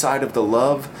lose sight of the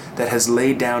love that has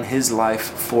laid down His life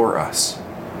for us.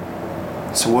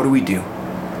 So what do?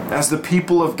 As the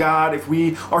people of God, if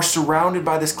we are surrounded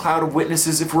by this cloud of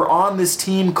witnesses, if we're on this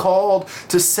team called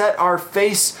to set our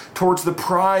face towards the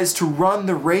prize, to run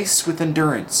the race with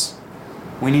endurance,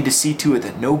 we need to see to it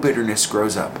that no bitterness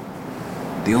grows up.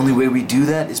 The only way we do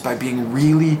that is by being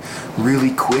really,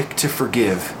 really quick to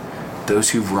forgive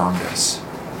those who've wronged us.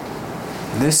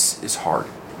 And this is hard.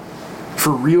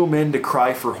 For real men to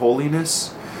cry for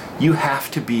holiness, you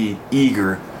have to be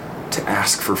eager to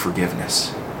ask for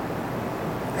forgiveness.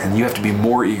 And you have to be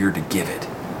more eager to give it.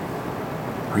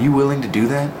 Are you willing to do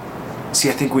that? See,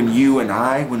 I think when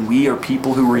we are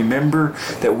people who remember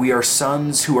that we are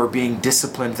sons who are being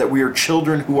disciplined, that we are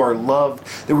children who are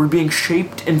loved, that we're being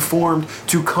shaped and formed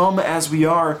to come as we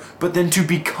are, but then to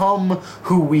become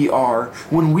who we are,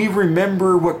 when we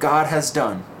remember what God has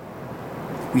done,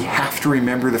 we have to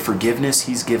remember the forgiveness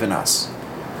He's given us,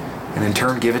 and in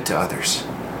turn give it to others,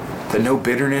 that no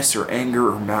bitterness or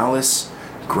anger or malice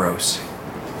grows.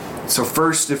 So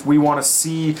first, if we want to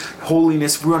see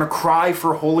holiness, if we want to cry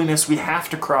for holiness, we have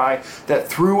to cry that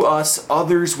through us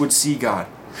others would see God.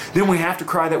 Then we have to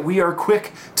cry that we are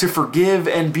quick to forgive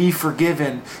and be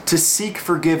forgiven, to seek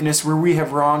forgiveness where we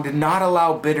have wronged, and not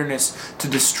allow bitterness to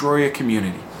destroy a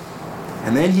community.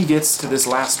 And then he gets to this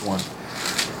last one.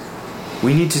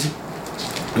 We need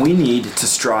to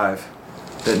strive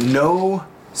that no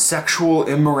sexual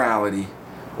immorality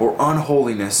or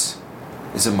unholiness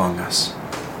is among us.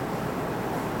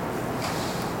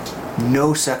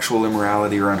 No sexual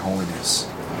immorality or unholiness.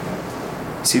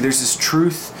 See, there's this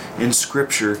truth in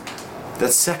Scripture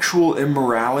that sexual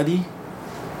immorality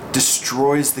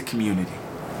destroys the community.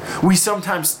 We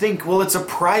sometimes think, well, it's a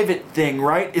private thing,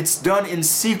 right? It's done in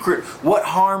secret. What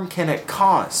harm can it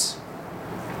cause?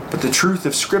 But the truth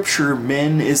of Scripture,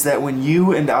 men, is that when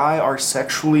you and I are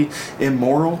sexually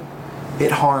immoral,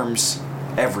 it harms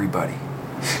everybody.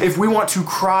 If we want to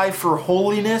cry for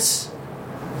holiness,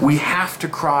 we have to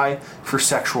cry for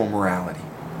sexual morality.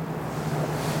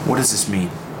 What does this mean?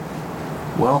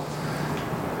 Well,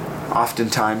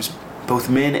 oftentimes, both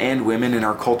men and women in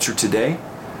our culture today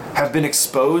have been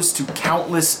exposed to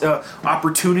countless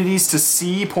opportunities to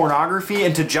see pornography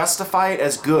and to justify it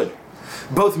as good.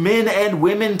 Both men and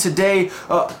women today,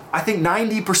 I think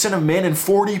 90% of men and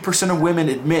 40% of women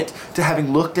admit to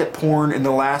having looked at porn in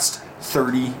the last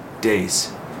 30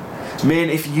 days.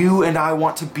 Men, if you and I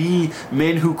want to be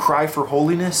men who cry for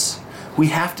holiness, we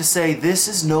have to say this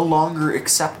is no longer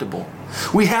acceptable.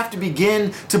 We have to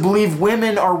begin to believe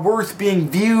women are worth being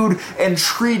viewed and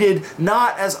treated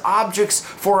not as objects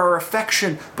for our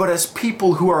affection, but as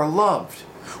people who are loved.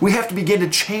 We have to begin to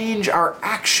change our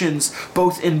actions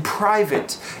both in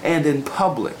private and in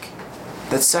public,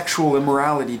 that sexual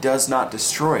immorality does not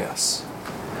destroy us.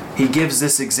 He gives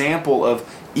this example of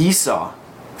Esau.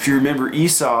 If you remember,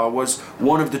 Esau was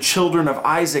one of the children of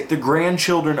Isaac, the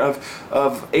grandchildren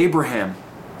of Abraham.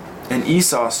 And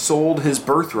Esau sold his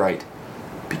birthright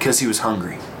because he was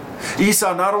hungry.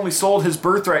 Esau not only sold his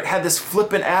birthright, had this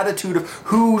flippant attitude of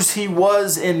whose he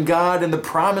was in God and the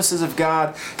promises of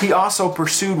God, he also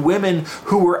pursued women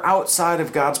who were outside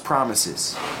of God's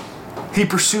promises. He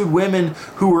pursued women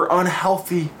who were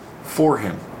unhealthy for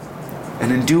him.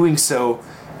 And in doing so,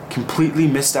 completely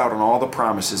missed out on all the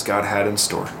promises God had in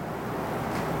store.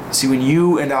 See, when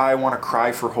you and I want to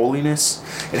cry for holiness,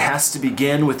 it has to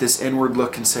begin with this inward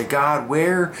look and say, God,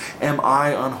 where am I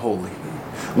unholy?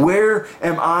 Where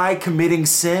am I committing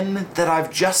sin that I've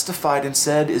justified and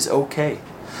said is okay?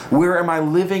 Where am I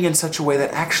living in such a way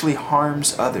that actually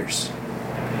harms others?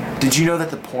 Did you know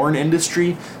that the porn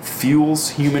industry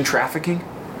fuels human trafficking?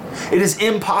 It is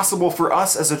impossible for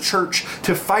us as a church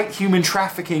to fight human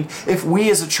trafficking if we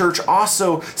as a church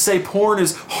also say porn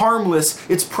is harmless,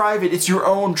 it's private, it's your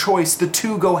own choice. The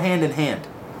two go hand in hand.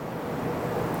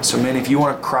 So man, if you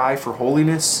want to cry for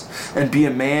holiness and be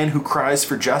a man who cries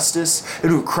for justice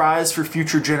and who cries for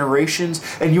future generations,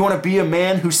 and you want to be a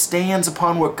man who stands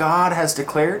upon what God has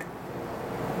declared,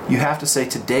 you have to say,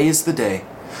 today is the day.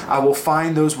 I will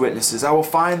find those witnesses. I will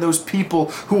find those people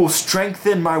who will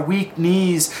strengthen my weak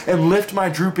knees and lift my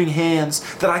drooping hands,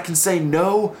 that I can say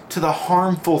no to the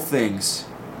harmful things,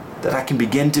 that I can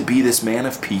begin to be this man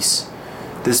of peace,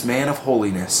 this man of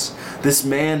holiness, this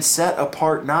man set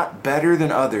apart, not better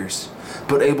than others,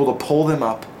 but able to pull them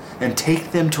up and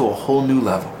take them to a whole new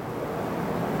level.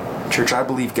 Church, I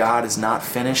believe God is not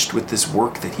finished with this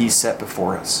work that He's set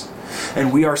before us.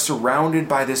 And we are surrounded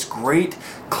by this great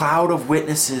cloud of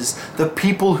witnesses, the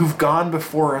people who've gone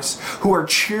before us, who are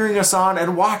cheering us on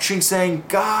and watching, saying,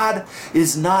 God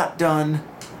is not done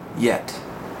yet.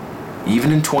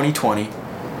 Even in 2020,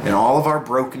 in all of our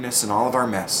brokenness and all of our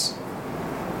mess.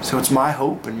 So it's my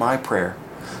hope and my prayer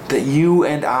that you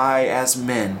and I as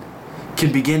men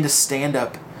can begin to stand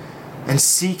up and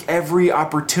seek every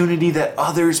opportunity that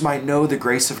others might know the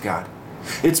grace of God.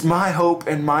 It's my hope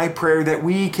and my prayer that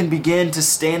we can begin to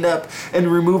stand up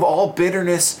and remove all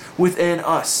bitterness within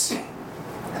us.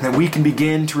 And that we can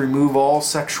begin to remove all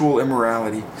sexual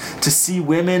immorality. To see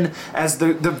women as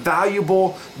the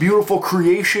valuable, beautiful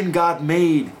creation God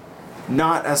made,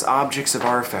 not as objects of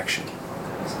our affection.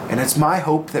 And it's my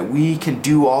hope that we can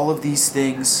do all of these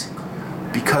things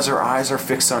because our eyes are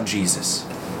fixed on Jesus,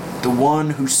 the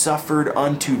one who suffered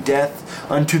unto death,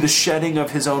 unto the shedding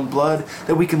of His own blood,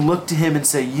 that we can look to Him and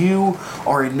say, you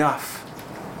are enough.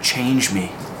 Change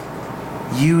me.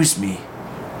 Use me.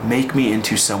 Make me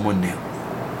into someone new.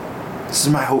 This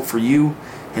is my hope for you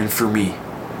and for me.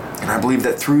 And I believe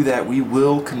that through that we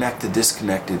will connect the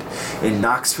disconnected in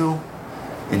Knoxville,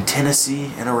 in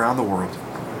Tennessee, and around the world.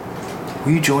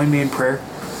 Will you join me in prayer?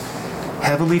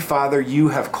 Heavenly Father, you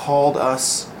have called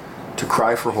us to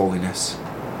cry for holiness.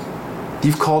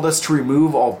 You've called us to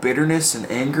remove all bitterness and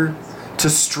anger, to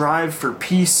strive for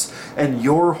peace and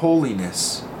your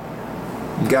holiness.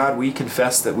 God, we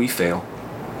confess that we fail.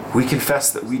 We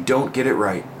confess that we don't get it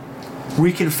right.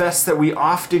 We confess that we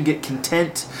often get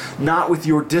content, not with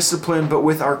your discipline, but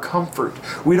with our comfort.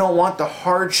 We don't want the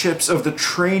hardships of the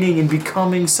training and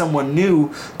becoming someone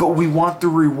new, but we want the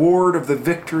reward of the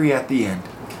victory at the end.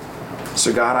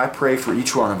 So God, I pray for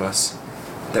each one of us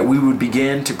that we would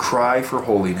begin to cry for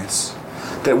holiness,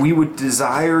 that we would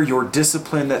desire your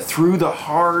discipline, that through the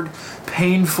hard,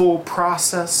 painful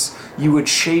process, you would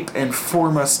shape and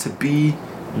form us to be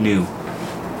new.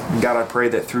 And God, I pray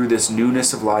that through this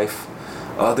newness of life,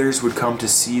 others would come to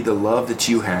see the love that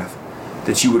you have,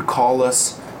 that you would call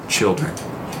us children,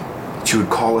 that you would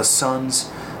call us sons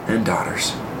and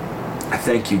daughters. I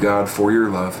thank you, God, for your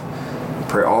love. I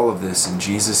pray all of this in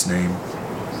Jesus' name.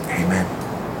 Amen.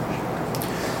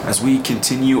 As we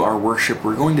continue our worship,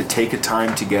 we're going to take a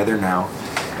time together now,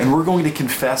 and we're going to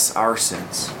confess our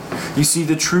sins. You see,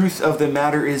 the truth of the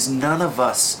matter is none of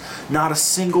us, not a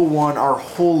single one, are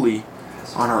holy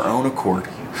on our own accord.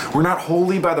 We're not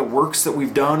holy by the works that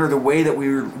we've done or the way that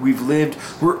we've lived.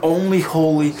 We're only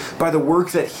holy by the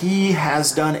work that He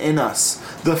has done in us.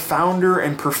 The founder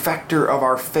and perfecter of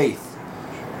our faith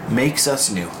makes us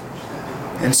new.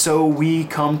 And so we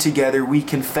come together, we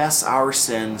confess our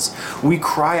sins, we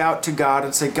cry out to God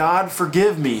and say, God,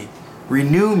 forgive me,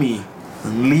 renew me,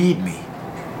 and lead me.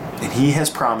 And He has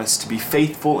promised to be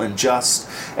faithful and just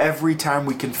every time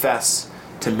we confess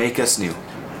to make us new.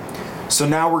 So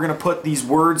now we're going to put these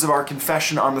words of our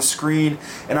confession on the screen,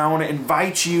 and I want to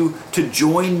invite you to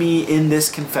join me in this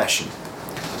confession.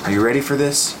 Are you ready for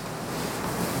this?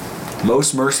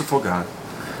 Most merciful God,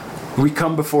 we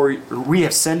come before you, we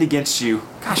have sinned against you.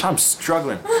 Gosh, I'm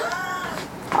struggling.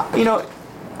 You know,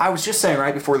 I was just saying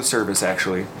right before the service,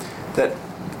 actually, that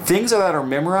things that are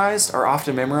memorized are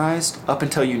often memorized up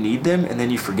until you need them, and then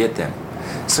you forget them.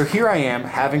 So here I am,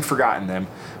 having forgotten them,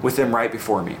 with them right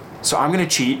before me. So I'm going to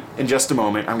cheat in just a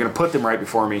moment. I'm going to put them right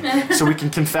before me so we can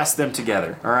confess them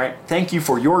together. All right? Thank you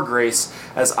for your grace,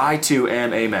 as I too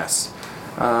am a mess.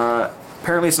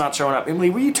 Apparently it's not showing up. Emily,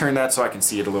 will you turn that so I can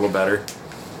see it a little better?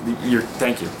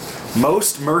 Thank you.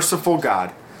 Most merciful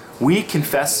God, we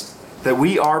confess that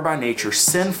we are by nature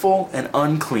sinful and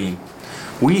unclean.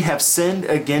 We have sinned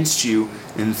against you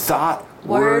in thought,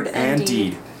 word, and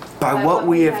deed, by what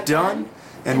we have done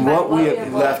and what we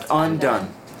have left undone.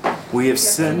 We have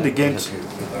sinned against you.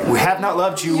 We have not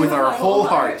loved you with our whole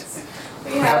heart.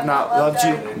 We have not loved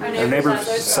you, our neighbors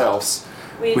selves.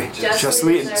 We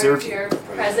justly deserve your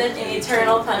present and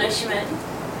eternal punishment.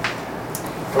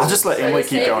 I'll just let Emily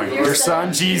keep going. Your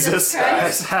Son, Jesus,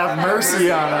 have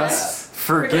mercy on us.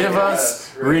 Forgive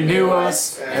us, renew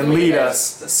us, and lead us,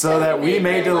 so that we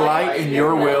may delight in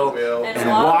your will and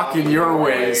walk in your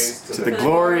ways, to the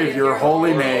glory of your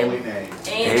holy name.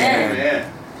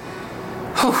 Amen.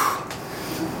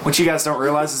 What you guys don't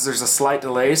realize is there's a slight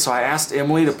delay, so I asked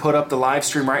Emily to put up the live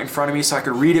stream right in front of me so I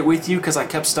could read it with you because I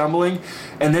kept stumbling,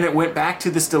 and then it went back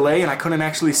to this delay and I couldn't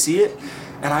actually see it,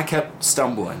 and I kept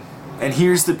stumbling. And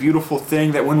here's the beautiful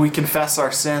thing, that when we confess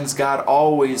our sins, God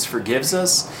always forgives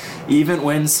us. Even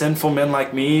when sinful men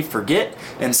like me forget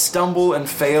and stumble and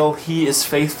fail, He is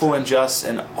faithful and just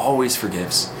and always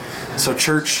forgives. So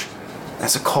church,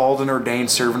 as a called and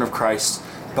ordained servant of Christ,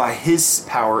 by His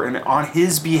power and on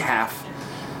His behalf,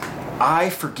 I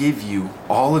forgive you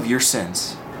all of your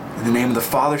sins. In the name of the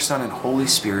Father, Son, and Holy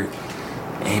Spirit,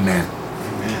 amen.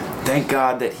 Amen. Thank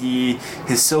God that He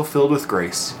is so filled with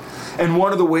grace. And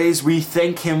one of the ways we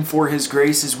thank Him for His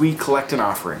grace is we collect an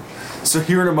offering. So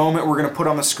here in a moment, we're going to put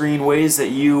on the screen ways that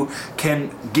you can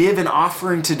give an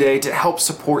offering today to help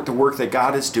support the work that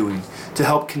God is doing, to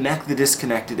help connect the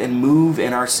disconnected and move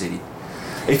in our city.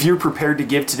 If you're prepared to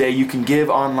give today, you can give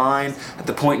online at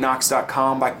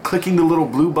thepointknox.com by clicking the little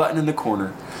blue button in the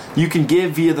corner. You can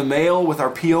give via the mail with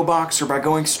our P.O. box or by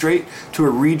going straight to a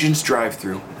Regions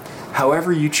drive-thru.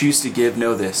 However you choose to give,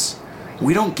 know this.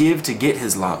 We don't give to get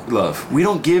His love. We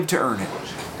don't give to earn it.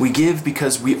 We give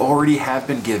because we already have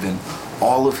been given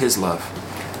all of His love.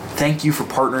 Thank you for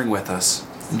partnering with us.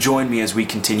 Join me as we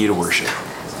continue to worship.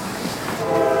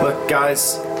 Look,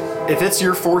 guys, if it's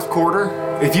your fourth quarter,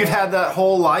 if you've had that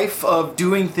whole life of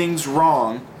doing things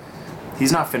wrong,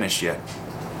 He's not finished yet.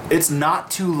 It's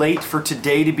not too late for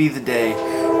today to be the day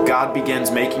God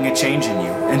begins making a change in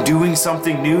you and doing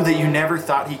something new that you never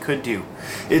thought He could do.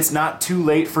 It's not too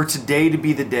late for today to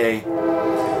be the day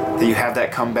that you have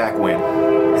that comeback win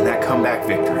and that comeback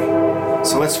victory.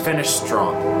 So let's finish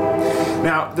strong.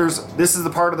 Now, this is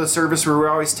the part of the service where we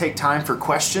always take time for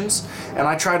questions, and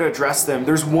I try to address them.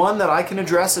 There's one that I can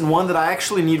address and one that I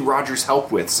actually need Roger's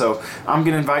help with, so I'm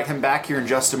going to invite him back here in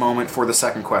just a moment for the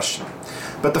second question.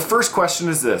 But the first question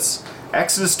is this.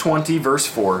 Exodus 20, verse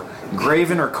 4,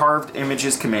 graven or carved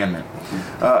images commandment.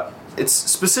 It's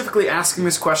specifically asking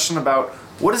this question about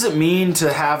what does it mean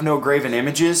to have no graven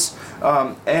images?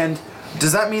 And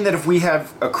does that mean that if we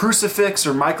have a crucifix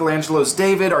or Michelangelo's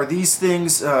David, are these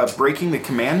things breaking the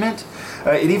commandment?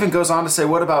 It even goes on to say,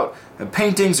 what about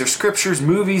paintings or scriptures,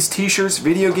 movies, t-shirts,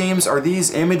 video games? Are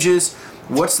these images?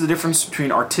 What's the difference between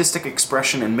artistic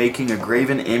expression and making a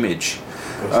graven image?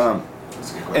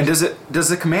 And does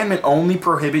the commandment only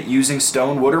prohibit using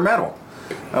stone, wood, or metal?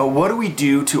 What do we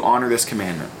do to honor this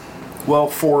commandment? Well,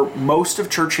 for most of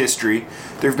church history,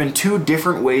 there have been two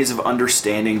different ways of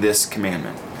understanding this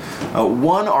commandment.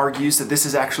 One argues that this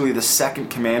is actually the second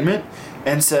commandment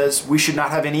and says we should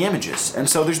not have any images. And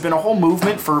so there's been a whole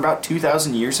movement for about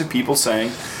 2,000 years of people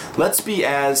saying, let's be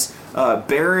as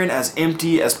barren, as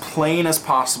empty, as plain as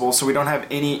possible so we don't have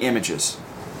any images.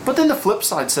 But then the flip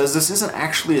side says this isn't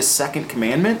actually a second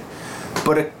commandment,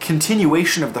 but a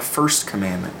continuation of the first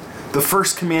commandment. The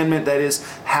first commandment, that is,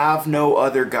 have no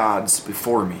other gods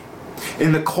before me.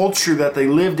 In the culture that they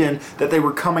lived in, that they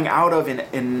were coming out of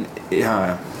in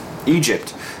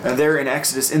Egypt, there in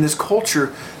Exodus, in this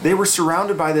culture, they were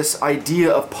surrounded by this idea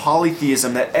of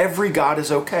polytheism, that every god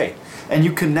is okay. And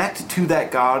you connect to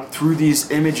that God through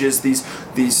these images,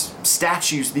 these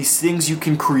statues, these things you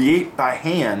can create by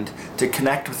hand to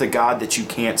connect with a God that you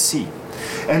can't see.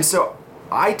 And so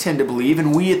I tend to believe,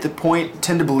 and we at the Point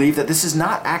tend to believe, that this is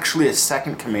not actually a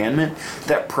second commandment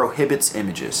that prohibits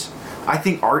images. I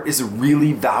think art is a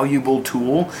really valuable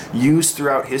tool used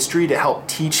throughout history to help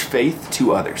teach faith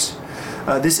to others.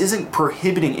 This isn't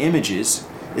prohibiting images,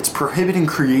 it's prohibiting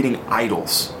creating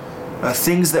idols,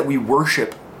 things that we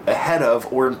worship ahead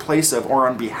of or in place of or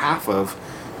on behalf of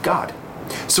God.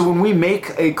 So when we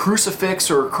make a crucifix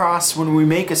or a cross, when we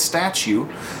make a statue,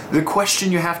 the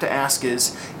question you have to ask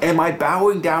is, am I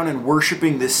bowing down and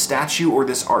worshiping this statue or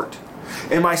this art?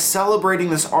 Am I celebrating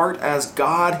this art as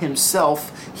God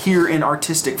himself here in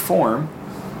artistic form?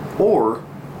 Or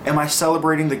am I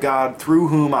celebrating the God through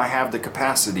whom I have the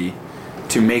capacity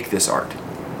to make this art?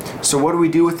 So what do we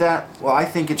do with that? Well, I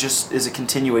think it just is a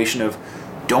continuation of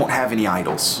don't have any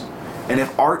idols. And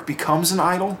if art becomes an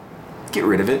idol, get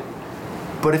rid of it.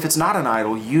 But if it's not an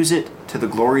idol, use it to the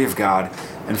glory of God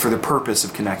and for the purpose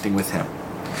of connecting with him.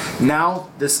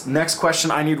 Now, this next question,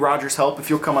 I need Roger's help. If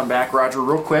you'll come on back, Roger,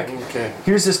 real quick. Okay.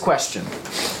 Here's this question.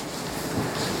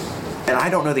 And I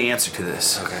don't know the answer to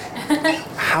this. Okay.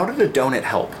 How did a donut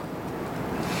help?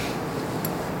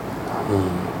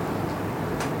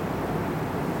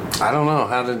 I don't know.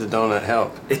 How did the donut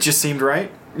help? It just seemed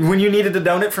right. When you needed a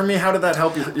donut from me, how did that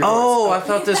help you? I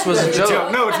thought this was a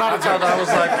joke. No, it's not a joke.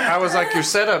 I was like your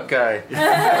setup guy.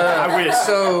 I wish.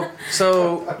 So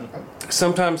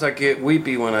sometimes I get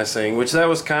weepy when I sing, which that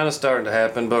was kind of starting to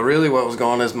happen. But really, what was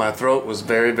going on is my throat was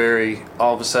very, very.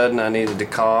 All of a sudden, I needed to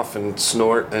cough and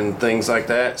snort and things like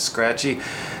that, scratchy.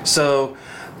 So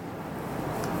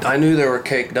I knew there were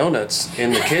cake donuts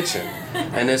in the kitchen.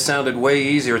 And it sounded way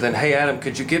easier than, hey, Adam,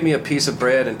 could you get me a piece of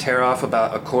bread and tear off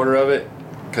about a quarter of it?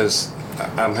 Because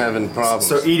I'm having problems.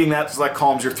 So eating that like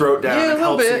calms your throat down and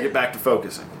helps you get back to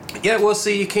focusing. Yeah, well,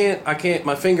 see, I can't,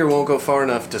 my finger won't go far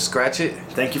enough to scratch it.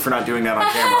 Thank you for not doing that on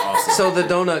camera also. So the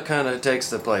donut kind of takes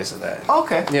the place of that.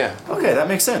 Okay. Yeah. Okay, that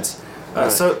makes sense.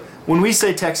 Right. So when we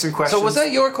say text and questions... So was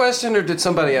that your question or did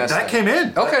somebody ask that? That came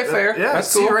in. Okay, fair. Yeah, that's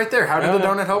see cool. right there. How did the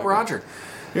donut help Roger?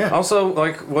 Yeah. Also,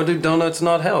 like, what do donuts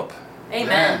not help?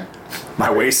 Amen.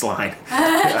 My waistline.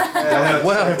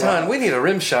 Well done. We need a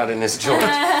rim shot in this joint.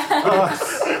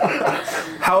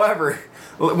 However,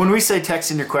 when we say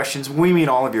text in your questions, we mean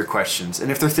all of your questions.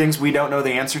 And if there are things we don't know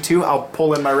the answer to, I'll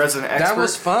pull in my resident expert. That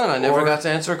was fun. I never got to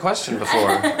answer a question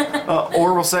before.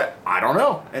 Or we'll say, I don't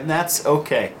know. And that's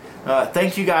okay.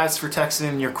 Thank you guys for texting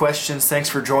in your questions. Thanks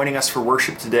for joining us for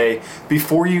worship today.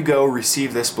 Before you go,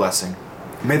 receive this blessing.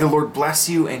 May the Lord bless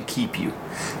you and keep you.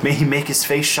 May he make his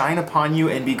face shine upon you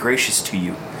and be gracious to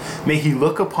you. May he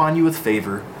look upon you with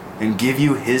favor and give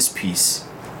you his peace.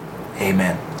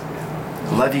 Amen.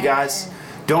 Love you guys.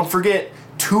 Don't forget,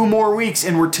 2 more weeks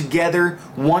and we're together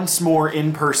once more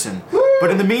in person. But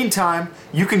in the meantime,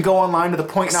 you can go online to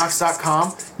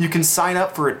thepointknox.com. You can sign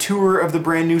up for a tour of the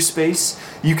brand new space.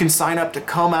 You can sign up to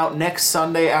come out next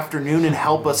Sunday afternoon and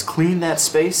help us clean that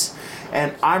space.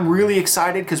 And I'm really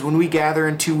excited because when we gather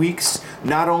in 2 weeks,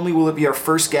 not only will it be our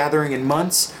first gathering in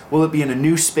months, will it be in a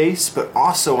new space, but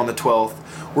also on the 12th,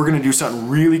 we're going to do something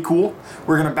really cool.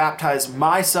 We're going to baptize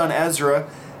my son Ezra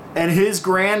and his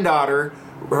granddaughter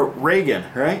Reagan,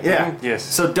 right? Yeah. Yes.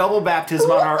 So double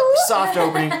baptism on our soft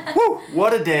opening. Woo!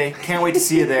 What a day. Can't wait to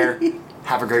see you there.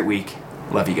 Have a great week.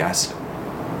 Love you guys.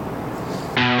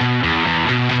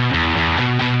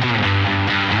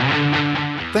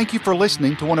 Thank you for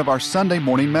listening to one of our Sunday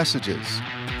morning messages.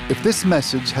 If this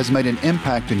message has made an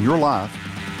impact in your life,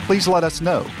 please let us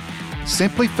know.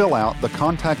 Simply fill out the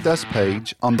Contact Us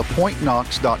page on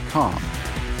thepointknox.com.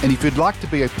 And if you'd like to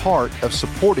be a part of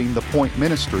supporting the Point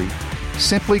Ministry,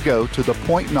 simply go to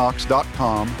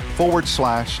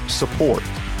thepointknox.com/support.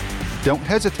 Don't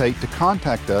hesitate to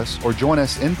contact us or join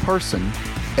us in person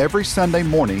every Sunday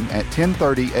morning at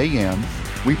 10:30 a.m.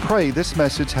 We pray this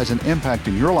message has an impact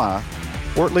in your life,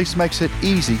 or at least makes it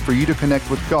easy for you to connect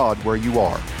with God where you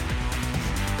are.